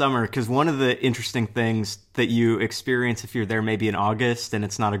heat of summer, because one of the interesting things that you experience if you're there maybe in August and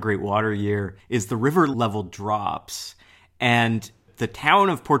it's not a great water year is the river level drops. And the town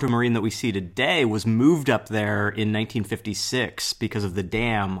of Portomarín that we see today was moved up there in 1956 because of the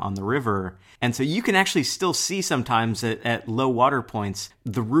dam on the river. And so you can actually still see sometimes at low water points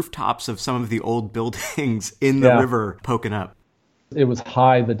the rooftops of some of the old buildings in the river poking up. It was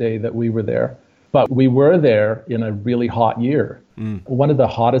high the day that we were there. But we were there in a really hot year. One of the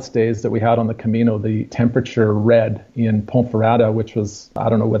hottest days that we had on the Camino, the temperature read in Ponferrada, which was, I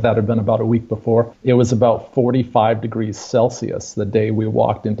don't know what that had been, about a week before. It was about 45 degrees Celsius the day we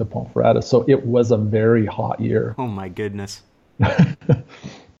walked into Ponferrada. So it was a very hot year. Oh my goodness.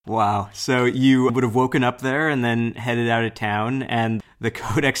 Wow. So you would have woken up there and then headed out of town, and the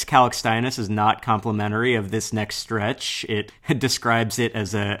Codex Calixtinus is not complimentary of this next stretch. It describes it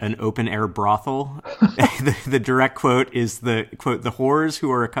as an open-air brothel. The direct quote is the whores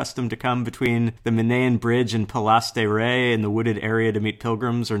who are accustomed to come between the Minean Bridge and Palas de Rei in the wooded area to meet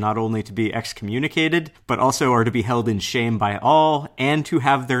pilgrims are not only to be excommunicated, but also are to be held in shame by all and to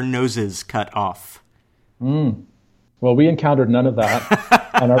have their noses cut off. Well, we encountered none of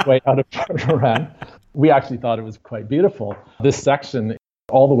that on our way out of Portomarín. We actually thought it was quite beautiful. This section,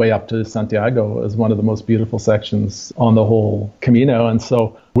 all the way up to Santiago, is one of the most beautiful sections on the whole Camino. And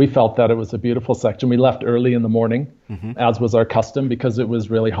so We felt that it was a beautiful section. We left early in the morning, as was our custom, because it was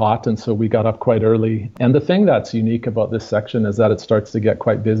really hot, and so we got up quite early. And the thing that's unique about this section is that it starts to get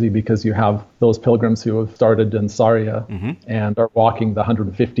quite busy because you have those pilgrims who have started in Sarria and are walking the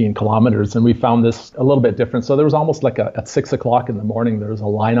 115 kilometers. And we found this a little bit different. So there was almost like at 6 o'clock in the morning, there was a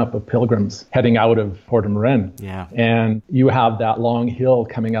lineup of pilgrims heading out of Portomarín. Yeah. And you have that long hill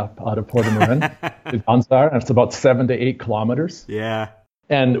coming up out of Portomarín to Gonzar, and it's about 7 to 8 kilometers. Yeah.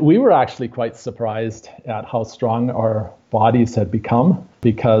 And we were actually quite surprised at how strong our bodies had become,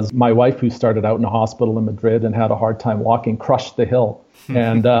 because my wife, who started out in a hospital in Madrid and had a hard time walking, crushed the hill.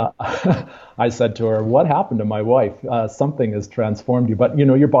 And I said to her, "What happened to my wife? Something has transformed you." But,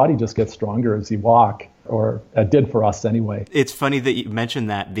 your body just gets stronger as you walk, or it did for us anyway. It's funny that you mentioned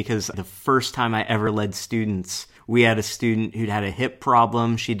that, because the first time I ever led students, we had a student who'd had a hip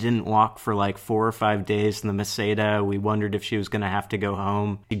problem. She didn't walk for like 4 or 5 days in the Meseta. We wondered if she was going to have to go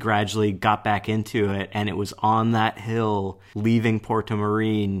home. She gradually got back into it, and it was on that hill, leaving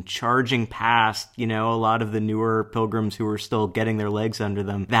Portomarín, charging past, a lot of the newer pilgrims who were still getting their legs under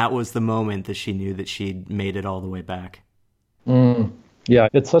them. That was the moment that she knew that she'd made it all the way back. Yeah,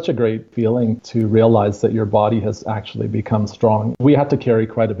 it's such a great feeling to realize that your body has actually become strong. We had to carry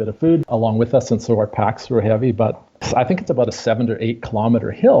quite a bit of food along with us, and so our packs were heavy, but I think it's about a 7 or 8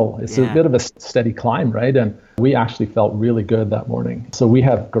 kilometer hill. It's a bit of a steady climb, right? And we actually felt really good that morning. So we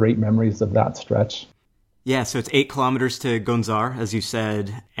have great memories of that stretch. Yeah, so it's 8 kilometers to Gonzar, as you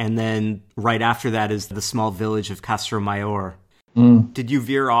said, and then right after that is the small village of Castro Mayor. Did you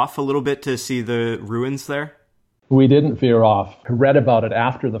veer off a little bit to see the ruins there? We didn't veer off. I read about it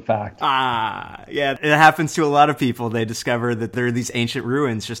after the fact. Yeah, it happens to a lot of people. They discover that there are these ancient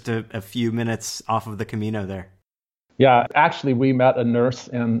ruins just a few minutes off of the Camino there. Yeah, actually, we met a nurse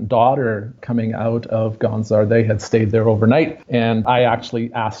and daughter coming out of Gonzar. They had stayed there overnight, and I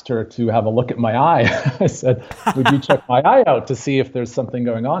actually asked her to have a look at my eye. I said, "Would you check my eye out to see if there's something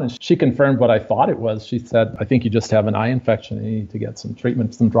going on?" And she confirmed what I thought it was. She said, "I think you just have an eye infection and you need to get some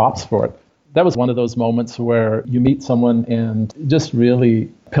treatment, some drops for it." That was one of those moments where you meet someone and just really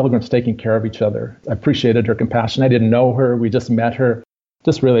pilgrims taking care of each other. I appreciated her compassion. I didn't know her. We just met her.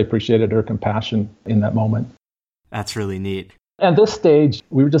 Just really appreciated her compassion in that moment. That's really neat. At this stage,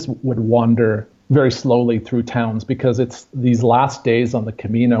 we just would wander very slowly through towns because it's these last days on the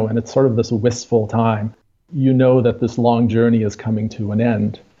Camino, and it's sort of this wistful time. You know that this long journey is coming to an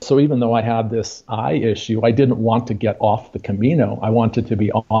end. So even though I had this eye issue, I didn't want to get off the Camino. I wanted to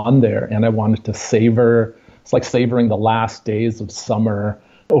be on there, and I wanted to savor. It's like savoring the last days of summer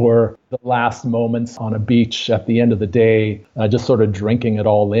or the last moments on a beach at the end of the day, just sort of drinking it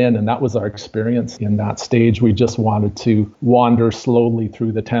all in. And that was our experience in that stage. We just wanted to wander slowly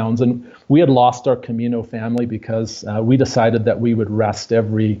through the towns. And we had lost our Camino family because we decided that we would rest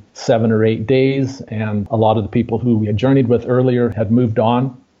every 7 or 8 days. And a lot of the people who we had journeyed with earlier had moved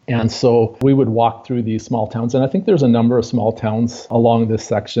on. And so we would walk through these small towns. And I think there's a number of small towns along this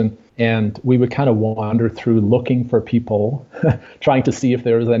section. And we would kind of wander through looking for people, trying to see if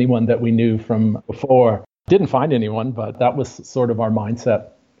there was anyone that we knew from before. Didn't find anyone, but that was sort of our mindset.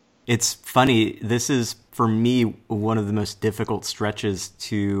 It's funny. This is, for me, one of the most difficult stretches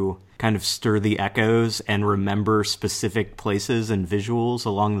to kind of stir the echoes and remember specific places and visuals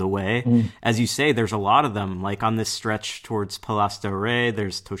along the way. As you say, there's a lot of them. Like on this stretch towards Palas del Rey,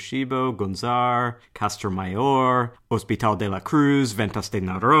 there's Toshibo, Gonzar, Castro Mayor, Hospital de la Cruz, Ventas de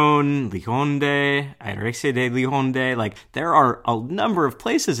Narón, Lijonde, Airece de Lijonde. Like, there are a number of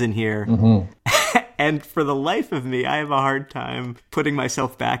places in here. And for the life of me, I have a hard time putting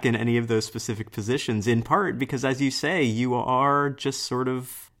myself back in any of those specific positions, in part because, as you say, you are just sort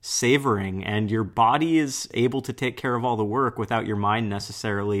of savoring, and your body is able to take care of all the work without your mind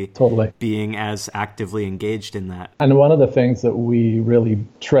necessarily being as actively engaged in that. And one of the things that we really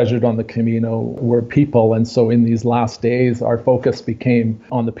treasured on the Camino were people. And so in these last days, our focus became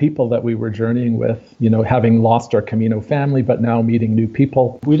on the people that we were journeying with, having lost our Camino family, but now meeting new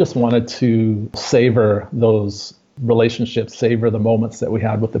people. We just wanted to savor those relationships, savor the moments that we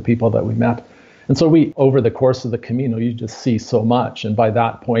had with the people that we met. And so over the course of the Camino, you just see so much. And by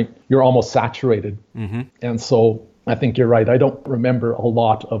that point, you're almost saturated. And so I think you're right. I don't remember a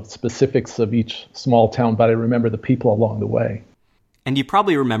lot of specifics of each small town, but I remember the people along the way. And you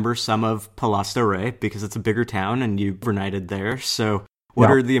probably remember some of Palas del Rey because it's a bigger town and you overnighted there. So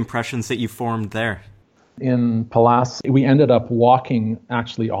what are the impressions that you formed there? In Palas, we ended up walking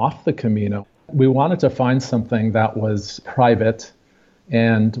actually off the Camino. We wanted to find something that was private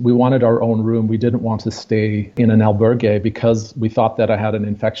And we wanted our own room. We didn't want to stay in an albergue because we thought that I had an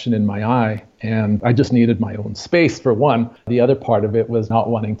infection in my eye. And I just needed my own space, for one. The other part of it was not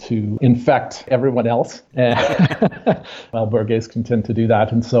wanting to infect everyone else. Albergues can tend to do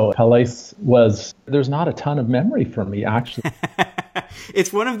that. And so Palais there's not a ton of memory for me, actually.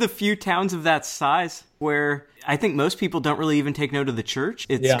 It's one of the few towns of that size where I think most people don't really even take note of the church.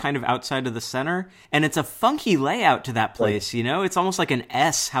 It's kind of outside of the center. And it's a funky layout to that place, you know? It's almost like an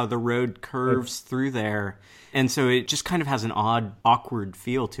S, how the road curves through there. And so it just kind of has an odd, awkward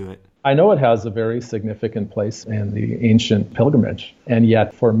feel to it. I know it has a very significant place in the ancient pilgrimage, and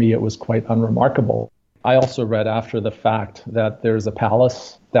yet for me it was quite unremarkable. I also read after the fact that there's a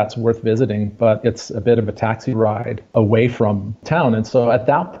palace that's worth visiting, but it's a bit of a taxi ride away from town. And so at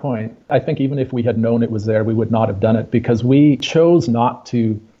that point, I think even if we had known it was there, we would not have done it because we chose not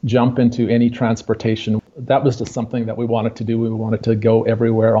to jump into any transportation. That was just something that we wanted to do. We wanted to go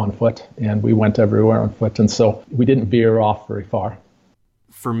everywhere on foot, and we went everywhere on foot. And so we didn't veer off very far.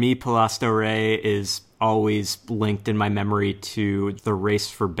 For me, Place de Ré is always linked in my memory to the race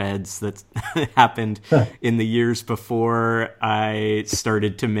for beds that happened in the years before I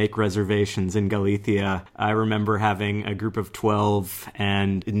started to make reservations in Galicia. I remember having a group of 12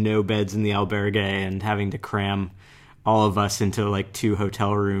 and no beds in the albergue and having to cram all of us into like 2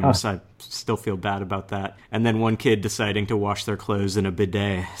 hotel rooms. I still feel bad about that. And then one kid deciding to wash their clothes in a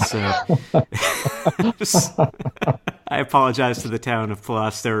bidet. So I apologize to the town of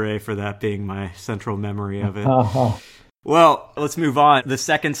Place de Ré for that being my central memory of it. Well, let's move on. The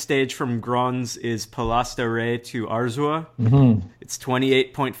second stage from Grons is Place de Ré to Arzua. Mm-hmm. It's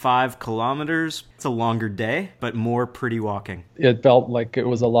 28.5 kilometers. It's a longer day, but more pretty walking. It felt like it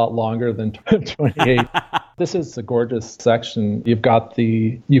was a lot longer than 28. This is a gorgeous section. You've got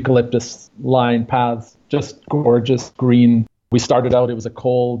the eucalyptus line paths, just gorgeous green. We started out, it was a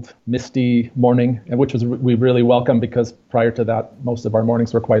cold, misty morning, which we really welcomed because prior to that, most of our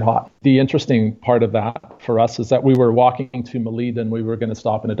mornings were quite hot. The interesting part of that for us is that we were walking to Malid and we were going to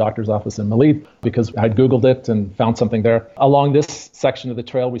stop in a doctor's office in Malid because I'd Googled it and found something there. Along this section of the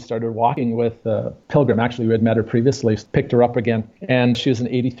trail, we started walking with a pilgrim. Actually, we had met her previously, picked her up again, and she was an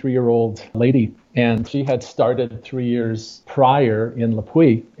 83-year-old lady. And she had started 3 years prior in Le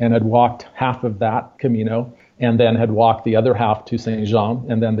Puy and had walked half of that Camino and then had walked the other half to Saint Jean.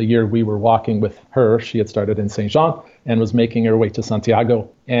 And then the year we were walking with her, she had started in Saint Jean and was making her way to Santiago.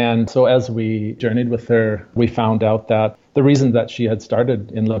 And so as we journeyed with her, we found out that the reason that she had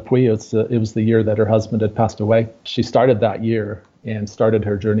started in Le Puy it was the year that her husband had passed away. She started that year and started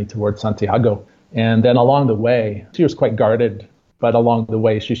her journey towards Santiago. And then along the way, she was quite guarded. But along the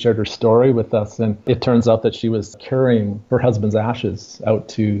way, she shared her story with us, and it turns out that she was carrying her husband's ashes out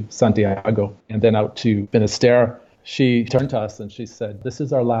to Santiago and then out to Finisterre. She turned to us and she said, "This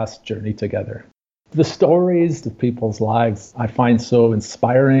is our last journey together." The stories of people's lives I find so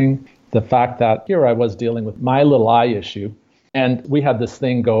inspiring. The fact that here I was dealing with my little eye issue, and we had this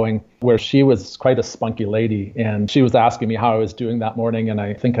thing going where she was quite a spunky lady, and she was asking me how I was doing that morning, and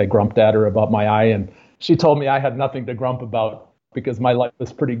I think I grumped at her about my eye, and she told me I had nothing to grump about, because my life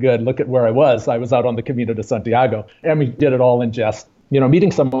was pretty good. Look at where I was. I was out on the Camino de Santiago. And we did it all in jest. You know, meeting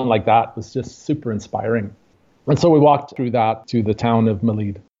someone like that was just super inspiring. And so we walked through that to the town of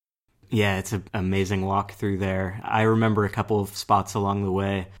Malid. Yeah, it's an amazing walk through there. I remember a couple of spots along the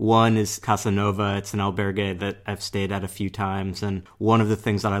way. One is Casa Nova. It's an albergue that I've stayed at a few times. And one of the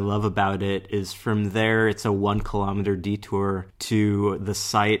things that I love about it is from there, it's a 1 kilometer detour to the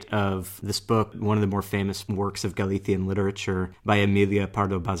site of this book, one of the more famous works of Galician literature by Emilia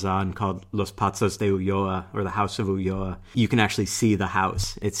Pardo Bazan called Los Patzos de Ulloa, or the House of Ulloa. You can actually see the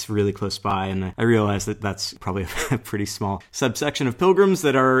house. It's really close by. And I realize that that's probably a pretty small subsection of pilgrims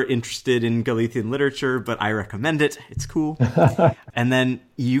that are interested in Galician literature, but I recommend it. It's cool. And then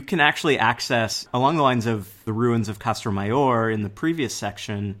you can actually access, along the lines of the ruins of Castro Mayor in the previous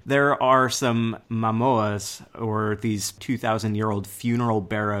section, there are some mamoas, or these 2,000-year-old funeral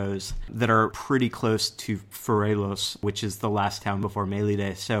barrows that are pretty close to Forelos, which is the last town before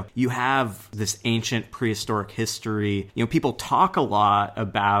Melide. So you have this ancient prehistoric history. You know, people talk a lot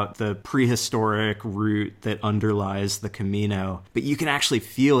about the prehistoric route that underlies the Camino, but you can actually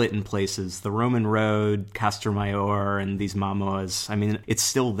feel it in places. The Roman road, Castro Mayor, and these mamoas, I mean, it's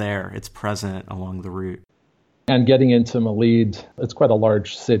still there. It's present along the route. And getting into Malid, it's quite a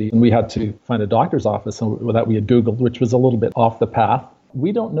large city, and we had to find a doctor's office that we had Googled, which was a little bit off the path.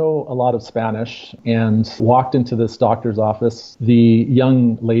 We don't know a lot of Spanish, and walked into this doctor's office. The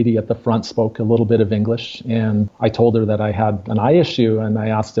young lady at the front spoke a little bit of English, and I told her that I had an eye issue, and I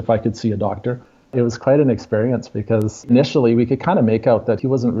asked if I could see a doctor. It was quite an experience because initially we could kind of make out that he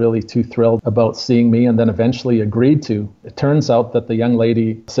wasn't really too thrilled about seeing me and then eventually agreed to. It turns out that the young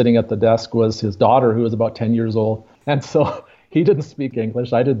lady sitting at the desk was his daughter, who was about 10 years old. And so he didn't speak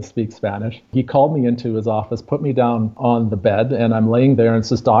English. I didn't speak Spanish. He called me into his office, put me down on the bed, and I'm laying there. And it's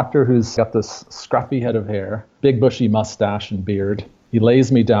this doctor who's got this scruffy head of hair, big bushy mustache and beard. He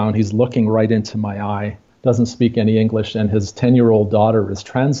lays me down. He's looking right into my eye. Doesn't speak any English, and his 10-year-old daughter is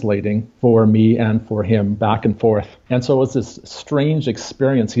translating for me and for him back and forth. And so it was this strange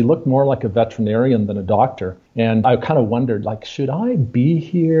experience. He looked more like a veterinarian than a doctor. And I kind of wondered, like, should I be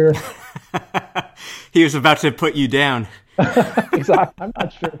here? He was about to put you down. Exactly. I'm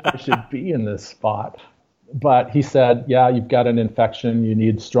not sure if I should be in this spot. But he said, yeah, you've got an infection. You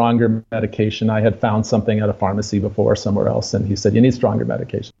need stronger medication. I had found something at a pharmacy before somewhere else. And he said, you need stronger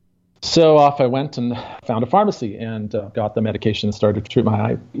medication. So off I went and found a pharmacy and got the medication and started to treat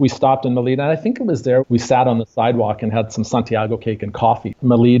my eye. We stopped in Malid, and I think it was there. We sat on the sidewalk and had some Santiago cake and coffee.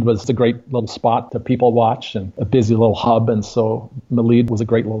 Malid was a great little spot to people watch and a busy little hub, and so Malid was a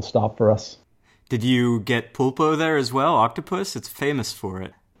great little stop for us. Did you get pulpo there as well, octopus? It's famous for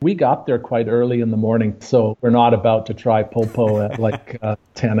it. We got there quite early in the morning, so we're not about to try pulpo at like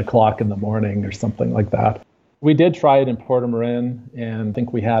 10 o'clock in the morning or something like that. We did try it in Portomarín, and I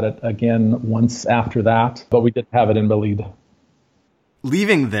think we had it again once after that, but we didn't have it in Malid.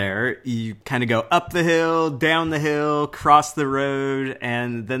 Leaving there, you kind of go up the hill, down the hill, cross the road,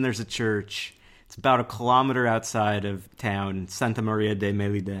 and then there's a church. It's about a kilometer outside of town, Santa Maria de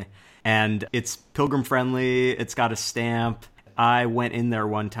Melide. And it's pilgrim friendly, it's got a stamp. I went in there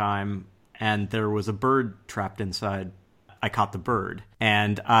one time, and there was a bird trapped inside. I caught the bird,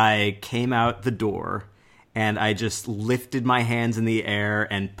 and I came out the door, and I just lifted my hands in the air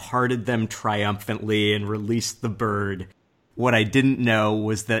and parted them triumphantly and released the bird. What I didn't know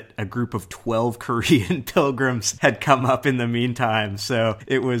was that a group of 12 Korean pilgrims had come up in the meantime, so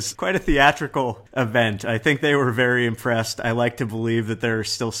it was quite a theatrical event. I think they were very impressed. I like to believe that there are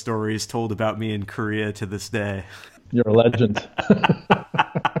still stories told about me in Korea to this day. You're a legend.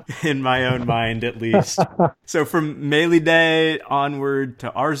 In my own mind, at least. So from Melide onward to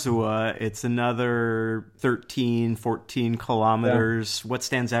Arzua, it's another 13, 14 kilometers. Yeah. What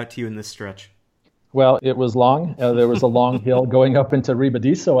stands out to you in this stretch? Well, it was long. There was a long hill going up into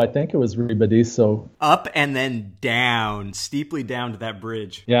Ribadiso. I think it was Ribadiso. Up and then down, steeply down to that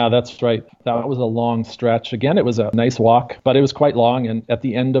bridge. Yeah, that's right. That was a long stretch. Again, it was a nice walk, but it was quite long. And at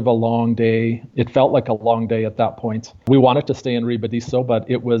the end of a long day, it felt like a long day at that point. We wanted to stay in Ribadiso, but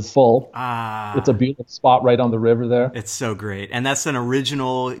it was full. It's a beautiful spot right on the river there. It's so great. And that's an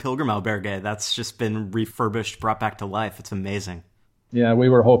original pilgrim albergue. That's just been refurbished, brought back to life. It's amazing. Yeah, we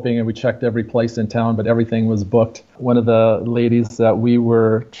were hoping, and we checked every place in town, but everything was booked. One of the ladies that we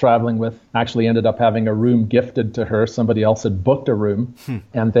were traveling with actually ended up having a room gifted to her. Somebody else had booked a room,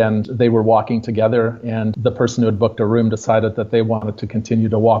 and then they were walking together, and the person who had booked a room decided that they wanted to continue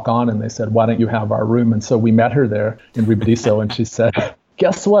to walk on, and they said, why don't you have our room? And so we met her there in Ribadiso, and she said,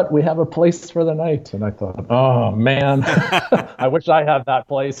 guess what? We have a place for the night. And I thought, oh, man, I wish I had that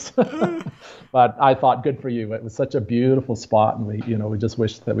place. But I thought, good for you. It was such a beautiful spot, and we just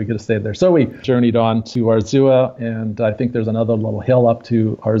wished that we could have stayed there. So we journeyed on to Arzua, and I think there's another little hill up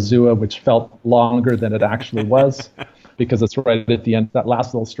to Arzua, which felt longer than it actually was, because it's right at the end, that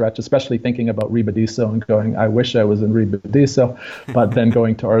last little stretch, especially thinking about Ribadiso and going, I wish I was in Ribadiso, but then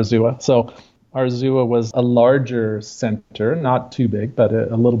going to Arzua. So Arzua was a larger center, not too big, but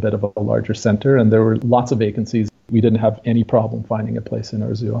a little bit of a larger center, and there were lots of vacancies. We didn't have any problem finding a place in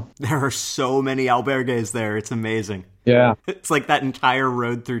Arzua. There are so many albergues there. It's amazing. Yeah. It's like that entire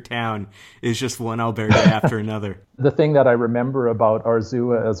road through town is just one albergue after another. The thing that I remember about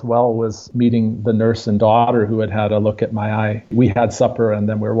Arzua as well was meeting the nurse and daughter who had a look at my eye. We had supper, and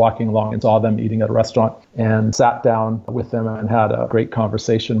then we were walking along and saw them eating at a restaurant and sat down with them and had a great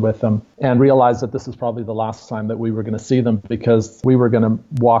conversation with them and realized that this is probably the last time that we were going to see them, because we were going to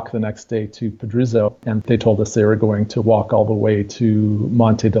walk the next day to Pedruzo, and they told us they were going to walk all the way to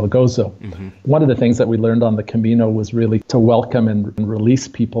Monte del Gozo. Mm-hmm. One of the things that we learned on the Camino was really to welcome and release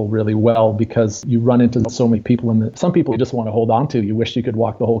people really well, because you run into so many people, and some people you just want to hold on to. You wish you could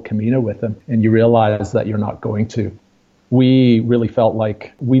walk the whole Camino with them, and you realize that you're not going to. We really felt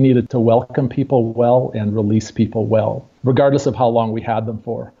like we needed to welcome people well and release people well, regardless of how long we had them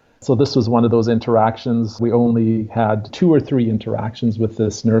for. So this was one of those interactions. We only had 2 or 3 interactions with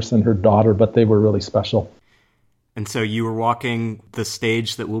this nurse and her daughter, but they were really special. And so you were walking the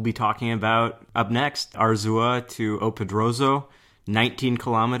stage that we'll be talking about up next, Arzua to O Pedroso, 19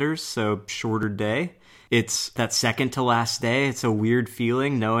 kilometers, so shorter day. It's that second to last day. It's a weird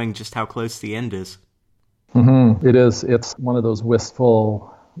feeling knowing just how close the end is. Mm-hmm. It is. It's one of those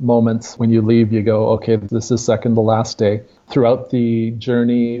wistful moments when you leave, you go, okay, this is second to last day. Throughout the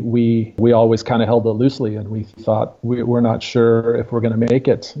journey, we always kind of held it loosely, and we thought we're not sure if we're going to make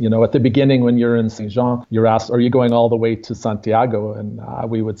it. You know, at the beginning when you're in Saint Jean, you're asked, are you going all the way to Santiago? And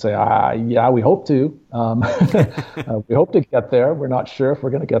we would say, yeah, we hope to. We hope to get there. We're not sure if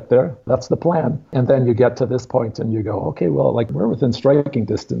we're going to get there. That's the plan. And then you get to this point and you go, okay, well, like we're within striking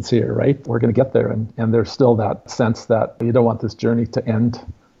distance here, right? We're going to get there. And there's still that sense that you don't want this journey to end.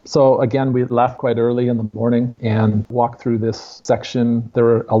 So again, we left quite early in the morning and walked through this section. There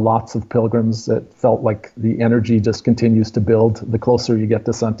were lots of pilgrims. It felt like the energy just continues to build the closer you get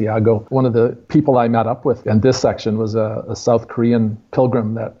to Santiago. One of the people I met up with in this section was a South Korean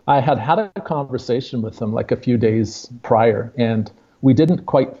pilgrim that I had a conversation with him like a few days prior. And we didn't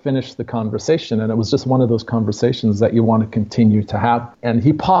quite finish the conversation. And it was just one of those conversations that you want to continue to have. And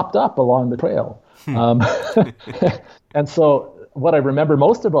he popped up along the trail. And so what I remember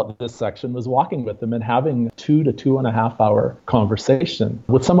most about this section was walking with him and having 2 to 2.5 hour conversation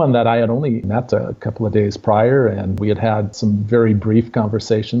with someone that I had only met a couple of days prior, and we had some very brief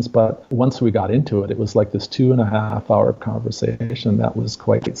conversations. But once we got into it, it was like this 2.5 hour conversation that was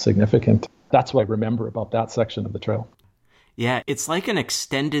quite significant. That's what I remember about that section of the trail. Yeah, it's like an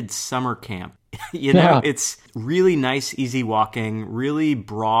extended summer camp. It's really nice, easy walking, really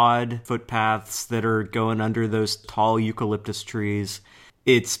broad footpaths that are going under those tall eucalyptus trees.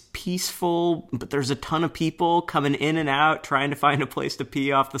 It's peaceful, but there's a ton of people coming in and out, trying to find a place to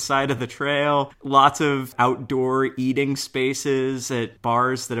pee off the side of the trail. Lots of outdoor eating spaces at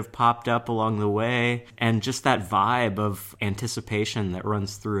bars that have popped up along the way, and just that vibe of anticipation that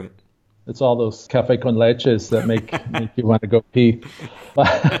runs through it. It's all those café con leches that make you want to go pee.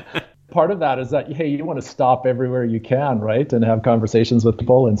 Part of that is that, hey, you want to stop everywhere you can, right? And have conversations with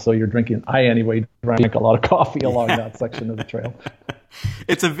people. And so you're drinking, I anyway drank a lot of coffee along that section of the trail.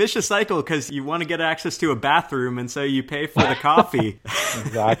 It's a vicious cycle because you want to get access to a bathroom, and so you pay for the coffee.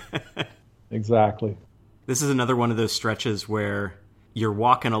 Exactly. This is another one of those stretches where you're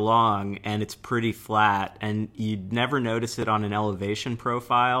walking along and it's pretty flat and you'd never notice it on an elevation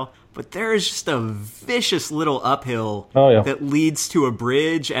profile, but there is just a vicious little uphill that leads to a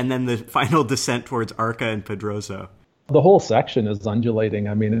bridge and then the final descent towards Arca and Pedroso. The whole section is undulating.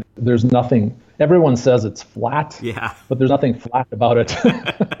 I mean, there's nothing, everyone says it's flat, but there's nothing flat about it.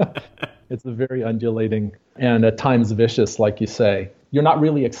 It's a very undulating and at times vicious, like you say. You're not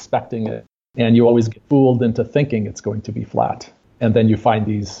really expecting it, and you always get fooled into thinking it's going to be flat. And then you find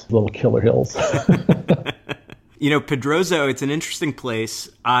these little killer hills. Pedroso, it's an interesting place.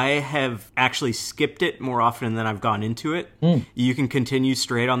 I have actually skipped it more often than I've gone into it. You can continue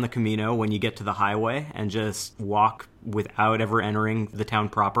straight on the Camino when you get to the highway and just walk without ever entering the town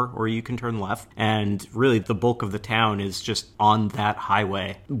proper, or you can turn left. And really, the bulk of the town is just on that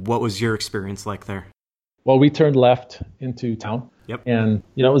highway. What was your experience like there? Well, we turned left into town. Yep. And,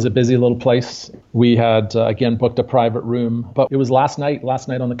 it was a busy little place. We had, again, booked a private room, but it was last night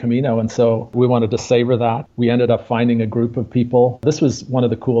on the Camino. And so we wanted to savor that. We ended up finding a group of people. This was one of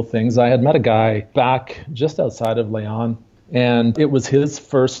the cool things. I had met a guy back just outside of Leon, and it was his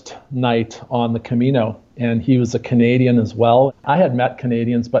first night on the Camino. And he was a Canadian as well. I had met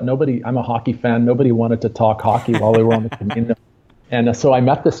Canadians, but I'm a hockey fan. Nobody wanted to talk hockey while we were on the Camino. And so I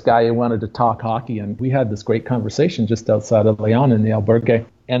met this guy who wanted to talk hockey, and we had this great conversation just outside of Leon in the albergue.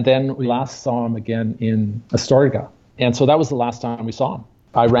 And then we last saw him again in Astorga. And so that was the last time we saw him.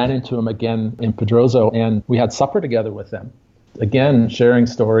 I ran into him again in Pedroso, and we had supper together with him. Again, sharing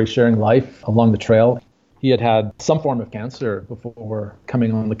stories, sharing life along the trail. He had had some form of cancer before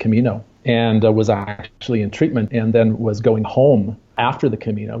coming on the Camino, and was actually in treatment, and then was going home after the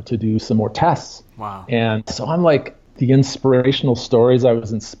Camino to do some more tests. Wow. And so I'm like, the inspirational stories, I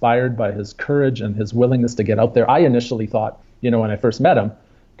was inspired by his courage and his willingness to get out there. I initially thought, when I first met him,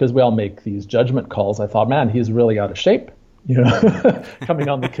 because we all make these judgment calls, I thought, man, he's really out of shape, coming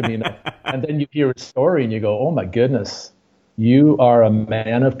on the Camino. And then you hear his story and you go, oh my goodness, you are a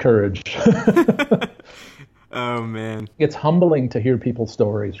man of courage. Oh, man. It's humbling to hear people's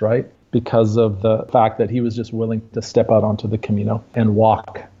stories, right? Because of the fact that he was just willing to step out onto the Camino and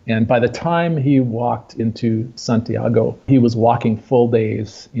walk. And by the time he walked into Santiago, he was walking full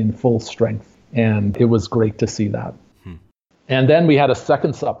days in full strength. And it was great to see that. And then we had a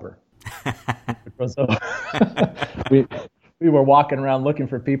second supper. we were walking around looking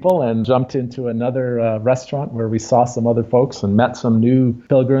for people and jumped into another restaurant where we saw some other folks and met some new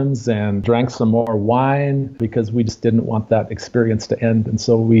pilgrims and drank some more wine because we just didn't want that experience to end. And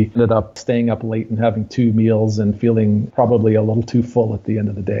so we ended up staying up late and having 2 meals and feeling probably a little too full at the end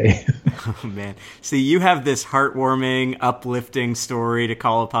of the day. Oh, man. See, you have this heartwarming, uplifting story to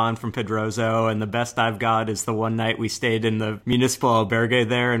call upon from Pedroso, and the best I've got is the one night we stayed in the municipal albergue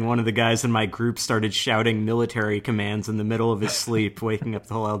there, and one of the guys in my group started shouting military commands in the middle of his sleep, waking up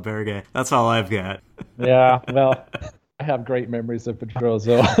the whole albergue. That's all I've got. Yeah, well, I have great memories of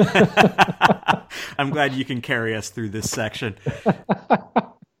Pedroso. I'm glad you can carry us through this section.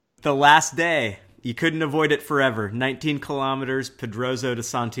 The last day. You couldn't avoid it forever. 19 kilometers, Pedroso to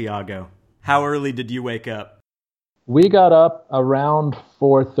Santiago. How early did you wake up? We got up around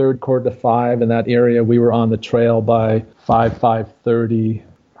 4:30, 4:45 in that area. We were on the trail by 5:30.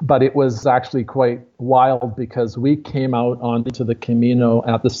 But it was actually quite wild because we came out onto the Camino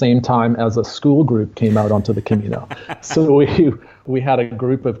at the same time as a school group came out onto the Camino. So we had a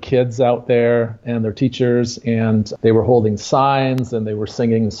group of kids out there and their teachers, and they were holding signs and they were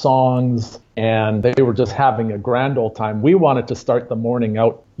singing songs and they were just having a grand old time. We wanted to start the morning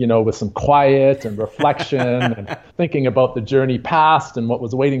out, with some quiet and reflection and thinking about the journey past and what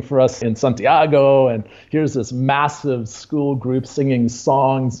was waiting for us in Santiago. And here's this massive school group singing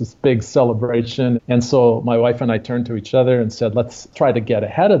songs, this big celebration. And so my wife and I turned to each other and said, let's try to get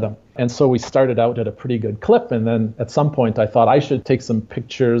ahead of them. And so we started out at a pretty good clip. And then at some point I thought I should take some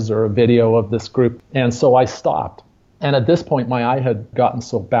pictures or a video of this group. And so I stopped. And at this point, my eye had gotten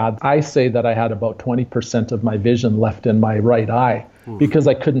so bad, I say that I had about 20% of my vision left in my right eye because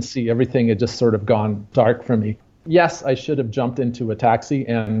I couldn't see everything. It just sort of gone dark for me. Yes, I should have jumped into a taxi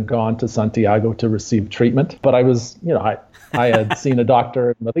and gone to Santiago to receive treatment. But I was, I had seen a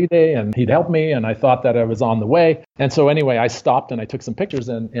doctor in Melide and he'd helped me. And I thought that I was on the way. And so anyway, I stopped and I took some pictures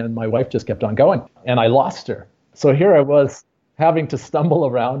and my wife just kept on going and I lost her. So here I was, having to stumble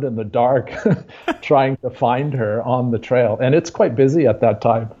around in the dark, trying to find her on the trail. And it's quite busy at that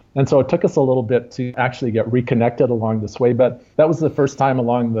time. And so it took us a little bit to actually get reconnected along this way. But that was the first time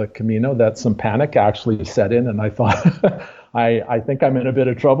along the Camino that some panic actually set in. And I thought, I think I'm in a bit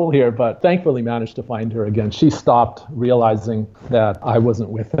of trouble here, but thankfully managed to find her again. She stopped realizing that I wasn't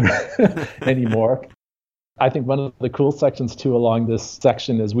with her anymore. I think one of the cool sections too along this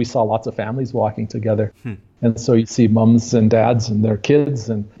section is we saw lots of families walking together. And so you see mums and dads and their kids,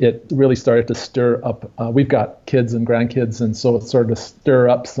 and it really started to stir up. We've got kids and grandkids, and so it started to stir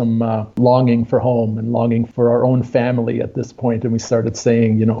up some longing for home and longing for our own family at this point. And we started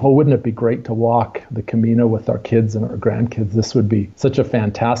saying, wouldn't it be great to walk the Camino with our kids and our grandkids? This would be such a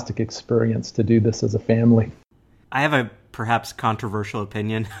fantastic experience to do this as a family. I have a perhaps controversial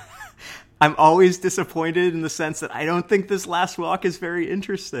opinion. I'm always disappointed in the sense that I don't think this last walk is very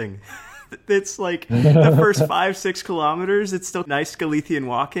interesting. It's like the first 5-6 kilometers, it's still nice Galician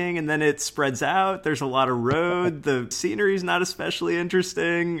walking, and then it spreads out. There's a lot of road. The scenery is not especially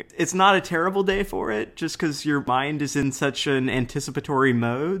interesting. It's not a terrible day for it, just because your mind is in such an anticipatory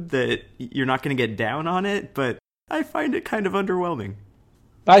mode that you're not going to get down on it, but I find it kind of underwhelming.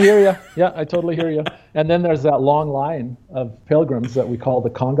 I hear you. Yeah, I totally hear you. And then there's that long line of pilgrims that we call the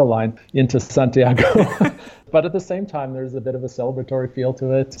conga line into Santiago. But at the same time, there's a bit of a celebratory feel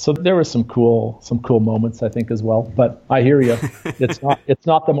to it. So there were some cool moments, I think, as well. But I hear you. It's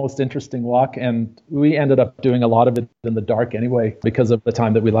not the most interesting walk. And we ended up doing a lot of it in the dark anyway because of the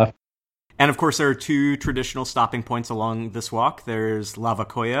time that we left. And of course, there are 2 traditional stopping points along this walk. There's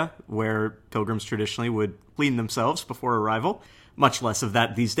Lavacolla, where pilgrims traditionally would clean themselves before arrival. Much less of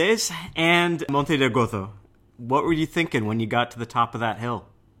that these days. And Monte de Gozo. What were you thinking when you got to the top of that hill?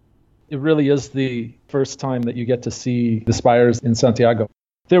 It really is the first time that you get to see the spires in Santiago.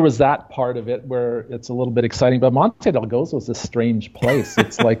 There was that part of it where it's a little bit exciting, but Monte del Gozo is a strange place.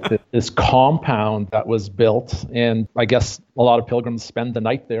 It's like this compound that was built, and I guess a lot of pilgrims spend the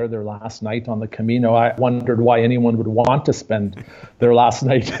night there, their last night on the Camino. I wondered why anyone would want to spend their last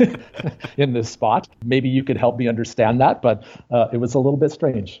night in this spot. Maybe you could help me understand that, but it was a little bit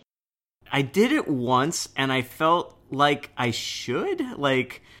strange. I did it once, and I felt like I should.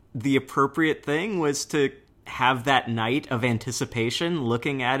 Like, the appropriate thing was to have that night of anticipation,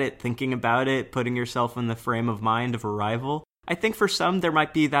 looking at it, thinking about it, putting yourself in the frame of mind of arrival. I think for some, there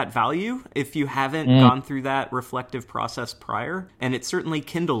might be that value if you haven't gone through that reflective process prior. And it certainly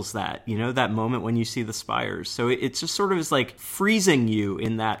kindles that, that moment when you see the spires. So it just sort of is like freezing you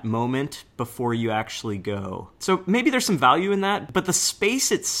in that moment before you actually go. So maybe there's some value in that, but the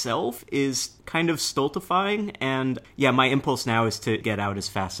space itself is kind of stultifying. And yeah, my impulse now is to get out as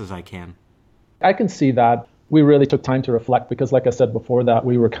fast as I can. I can see that. we really took time to reflect because, like I said before that,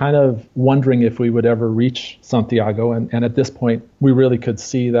 we were kind of wondering if we would ever reach Santiago. And at this point, we really could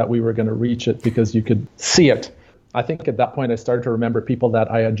see that we were going to reach it because you could see it. I think at that point, I started to remember people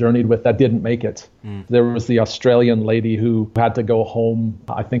that I had journeyed with that didn't make it. There was the Australian lady who had to go home,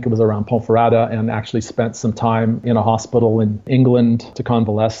 I think it was around Ponferrada, and actually spent some time in a hospital in England to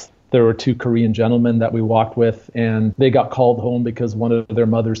convalesce. There were 2 Korean gentlemen that we walked with, and they got called home because one of their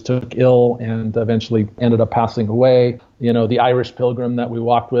mothers took ill and eventually ended up passing away. You know, the Irish pilgrim that we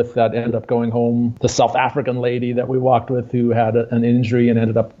walked with that ended up going home, the South African lady that we walked with who had an injury and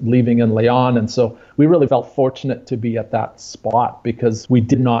ended up leaving in Leon. And so we really felt fortunate to be at that spot because we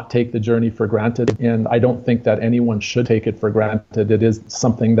did not take the journey for granted. And I don't think that anyone should take it for granted. It is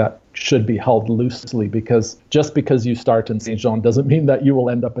something that should be held loosely because just because you start in Saint Jean doesn't mean that you will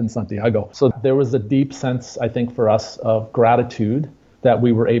end up in Santiago. So there was a deep sense, I think, for us of gratitude that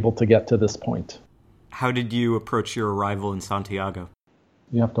we were able to get to this point. How did you approach your arrival in Santiago?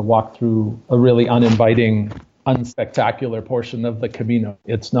 You have to walk through a really uninviting, unspectacular portion of the Camino.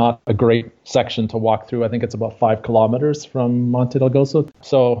 It's not a great section to walk through. I think it's about 5 kilometers from Monte del Gozo.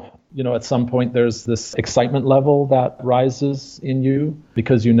 So, you know, at some point there's this excitement level that rises in you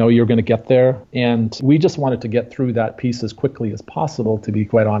because you know you're going to get there. And we just wanted to get through that piece as quickly as possible, to be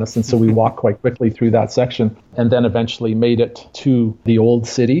quite honest. And so we walked quite quickly through that section and then eventually made it to the old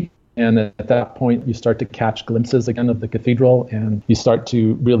city. And at that point, you start to catch glimpses again of the cathedral and you start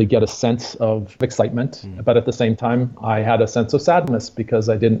to really get a sense of excitement. But at the same time, I had a sense of sadness because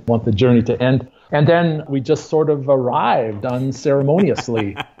I didn't want the journey to end. And then we just sort of arrived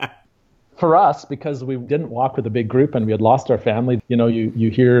unceremoniously. For us, because we didn't walk with a big group and we had lost our family. You know, you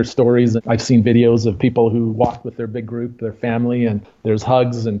hear stories. I've seen videos of people who walked with their big group, their family, and there's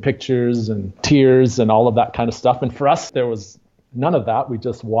hugs and pictures and tears and all of that kind of stuff. And for us, there was none of that. We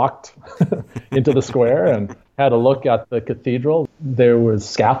just walked into the square and had a look at the cathedral. There was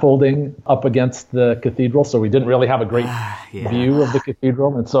scaffolding up against the cathedral, so we didn't really have a great view of the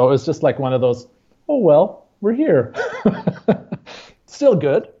cathedral. And so it was just like one of those, oh, well, we're here. Still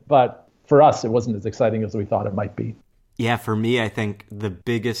good, but for us, it wasn't as exciting as we thought it might be. Yeah, for me, I think the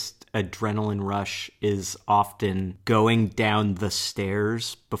biggest adrenaline rush is often going down the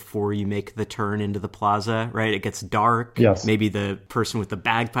stairs before you make the turn into the plaza, right? It gets dark. Yes. Maybe the person with the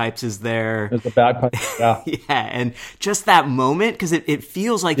bagpipes is there. There's the bagpipes, yeah. Yeah, and just that moment, because it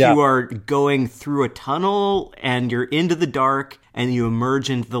feels like you are going through a tunnel and you're into the dark and you emerge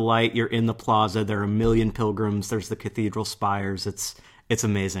into the light, you're in the plaza, there are a million pilgrims, there's the cathedral spires. It's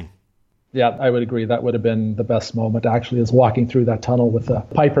amazing. Yeah, I would agree. That would have been the best moment, actually, is walking through that tunnel with a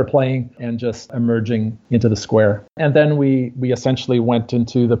piper playing and just emerging into the square. And then we essentially went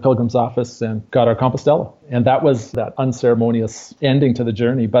into the pilgrim's office and got our Compostela. And that was that unceremonious ending to the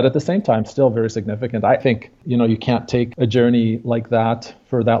journey, but at the same time, still very significant. I think, you know, you can't take a journey like that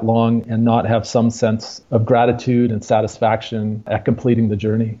for that long and not have some sense of gratitude and satisfaction at completing the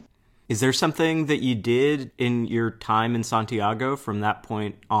journey. Is there something that you did in your time in Santiago from that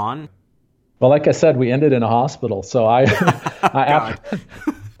point on? Well, like I said, we ended in a hospital. So after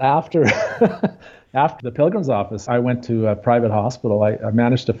the pilgrim's office, I went to a private hospital. I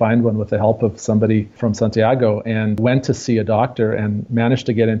managed to find one with the help of somebody from Santiago and went to see a doctor and managed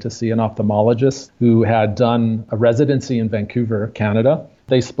to get in to see an ophthalmologist who had done a residency in Vancouver, Canada.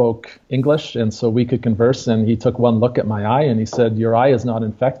 They spoke English, and so we could converse. And he took one look at my eye and he said, "Your eye is not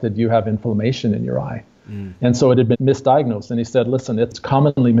infected. You have inflammation in your eye." And so it had been misdiagnosed. And he said, listen, it's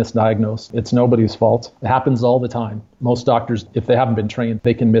commonly misdiagnosed. It's nobody's fault. It happens all the time. Most doctors, if they haven't been trained,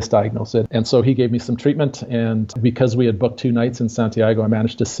 they can misdiagnose it. And so he gave me some treatment. And because we had booked 2 nights in Santiago, I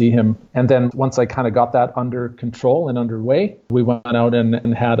managed to see him. And then once I kind of got that under control and underway, we went out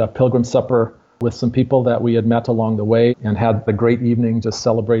and had a pilgrim supper with some people that we had met along the way and had a great evening just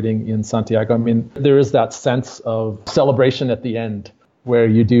celebrating in Santiago. I mean, there is that sense of celebration at the end, where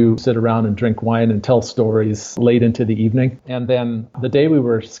you do sit around and drink wine and tell stories late into the evening. And then the day we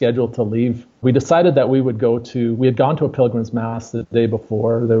were scheduled to leave, we decided that we had gone to a pilgrim's mass the day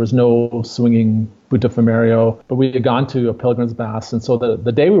before. There was no swinging Butafumerio, but we had gone to a pilgrim's mass. And so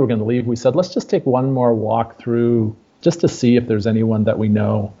the day we were going to leave, we said, let's just take one more walk through just to see if there's anyone that we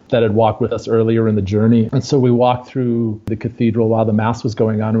know that had walked with us earlier in the journey. And so we walked through the cathedral while the mass was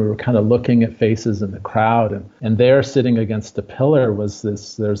going on. We were kind of looking at faces in the crowd. And there, sitting against a pillar,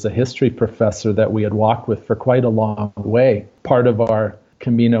 there's a history professor that we had walked with for quite a long way, part of our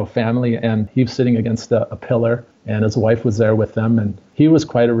Camino family. And he was sitting against a pillar, and his wife was there with them. And he was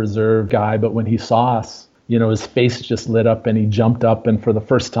quite a reserved guy, but when he saw us, his face just lit up and he jumped up, and for the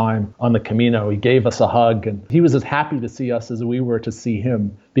first time on the Camino, he gave us a hug, and he was as happy to see us as we were to see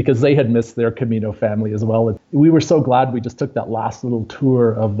him, because they had missed their Camino family as well. And we were so glad we just took that last little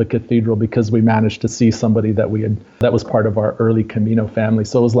tour of the cathedral, because we managed to see somebody that was part of our early Camino family.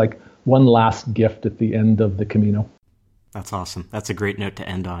 So it was like one last gift at the end of the Camino. That's awesome. That's a great note to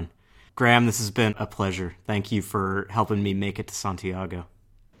end on. Graham, this has been a pleasure. Thank you for helping me make it to Santiago.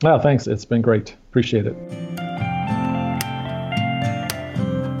 Well, thanks. It's been great. Appreciate it.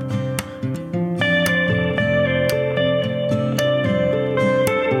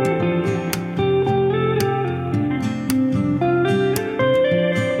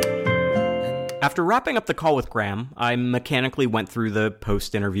 After wrapping up the call with Graham, I mechanically went through the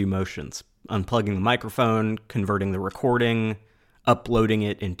post-interview motions, unplugging the microphone, converting the recording, uploading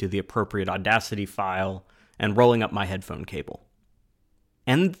it into the appropriate Audacity file, and rolling up my headphone cable.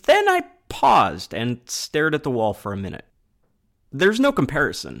 And then I paused and stared at the wall for a minute. There's no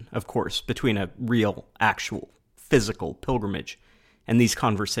comparison, of course, between a real, actual, physical pilgrimage and these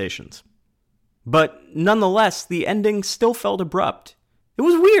conversations. But nonetheless, the ending still felt abrupt. It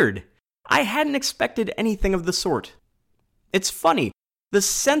was weird. I hadn't expected anything of the sort. It's funny, the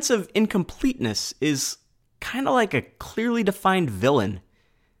sense of incompleteness is kind of like a clearly defined villain.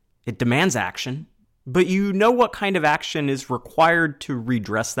 It demands action, but you know what kind of action is required to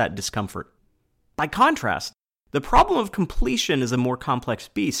redress that discomfort. By contrast, the problem of completion is a more complex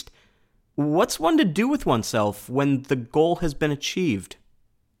beast. What's one to do with oneself when the goal has been achieved?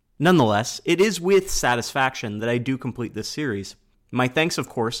 Nonetheless, it is with satisfaction that I do complete this series. My thanks, of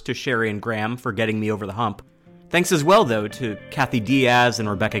course, to Sherry and Graham for getting me over the hump. Thanks as well, though, to Kathy Diaz and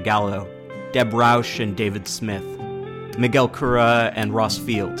Rebecca Gallo, Deb Rausch and David Smith, Miguel Cura and Ross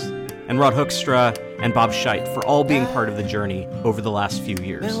Fields, and Rod Hoekstra and Bob Scheidt for all being part of the journey over the last few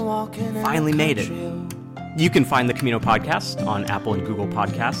years. Finally made it. You can find the Camino Podcast on Apple and Google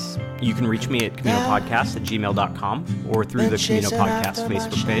Podcasts. You can reach me at caminopodcast@gmail.com or through the Camino Podcast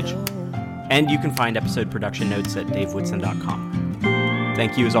Facebook page. And you can find episode production notes at davewhitson.com.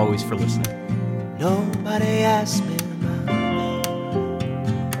 Thank you as always for listening. Nobody asked me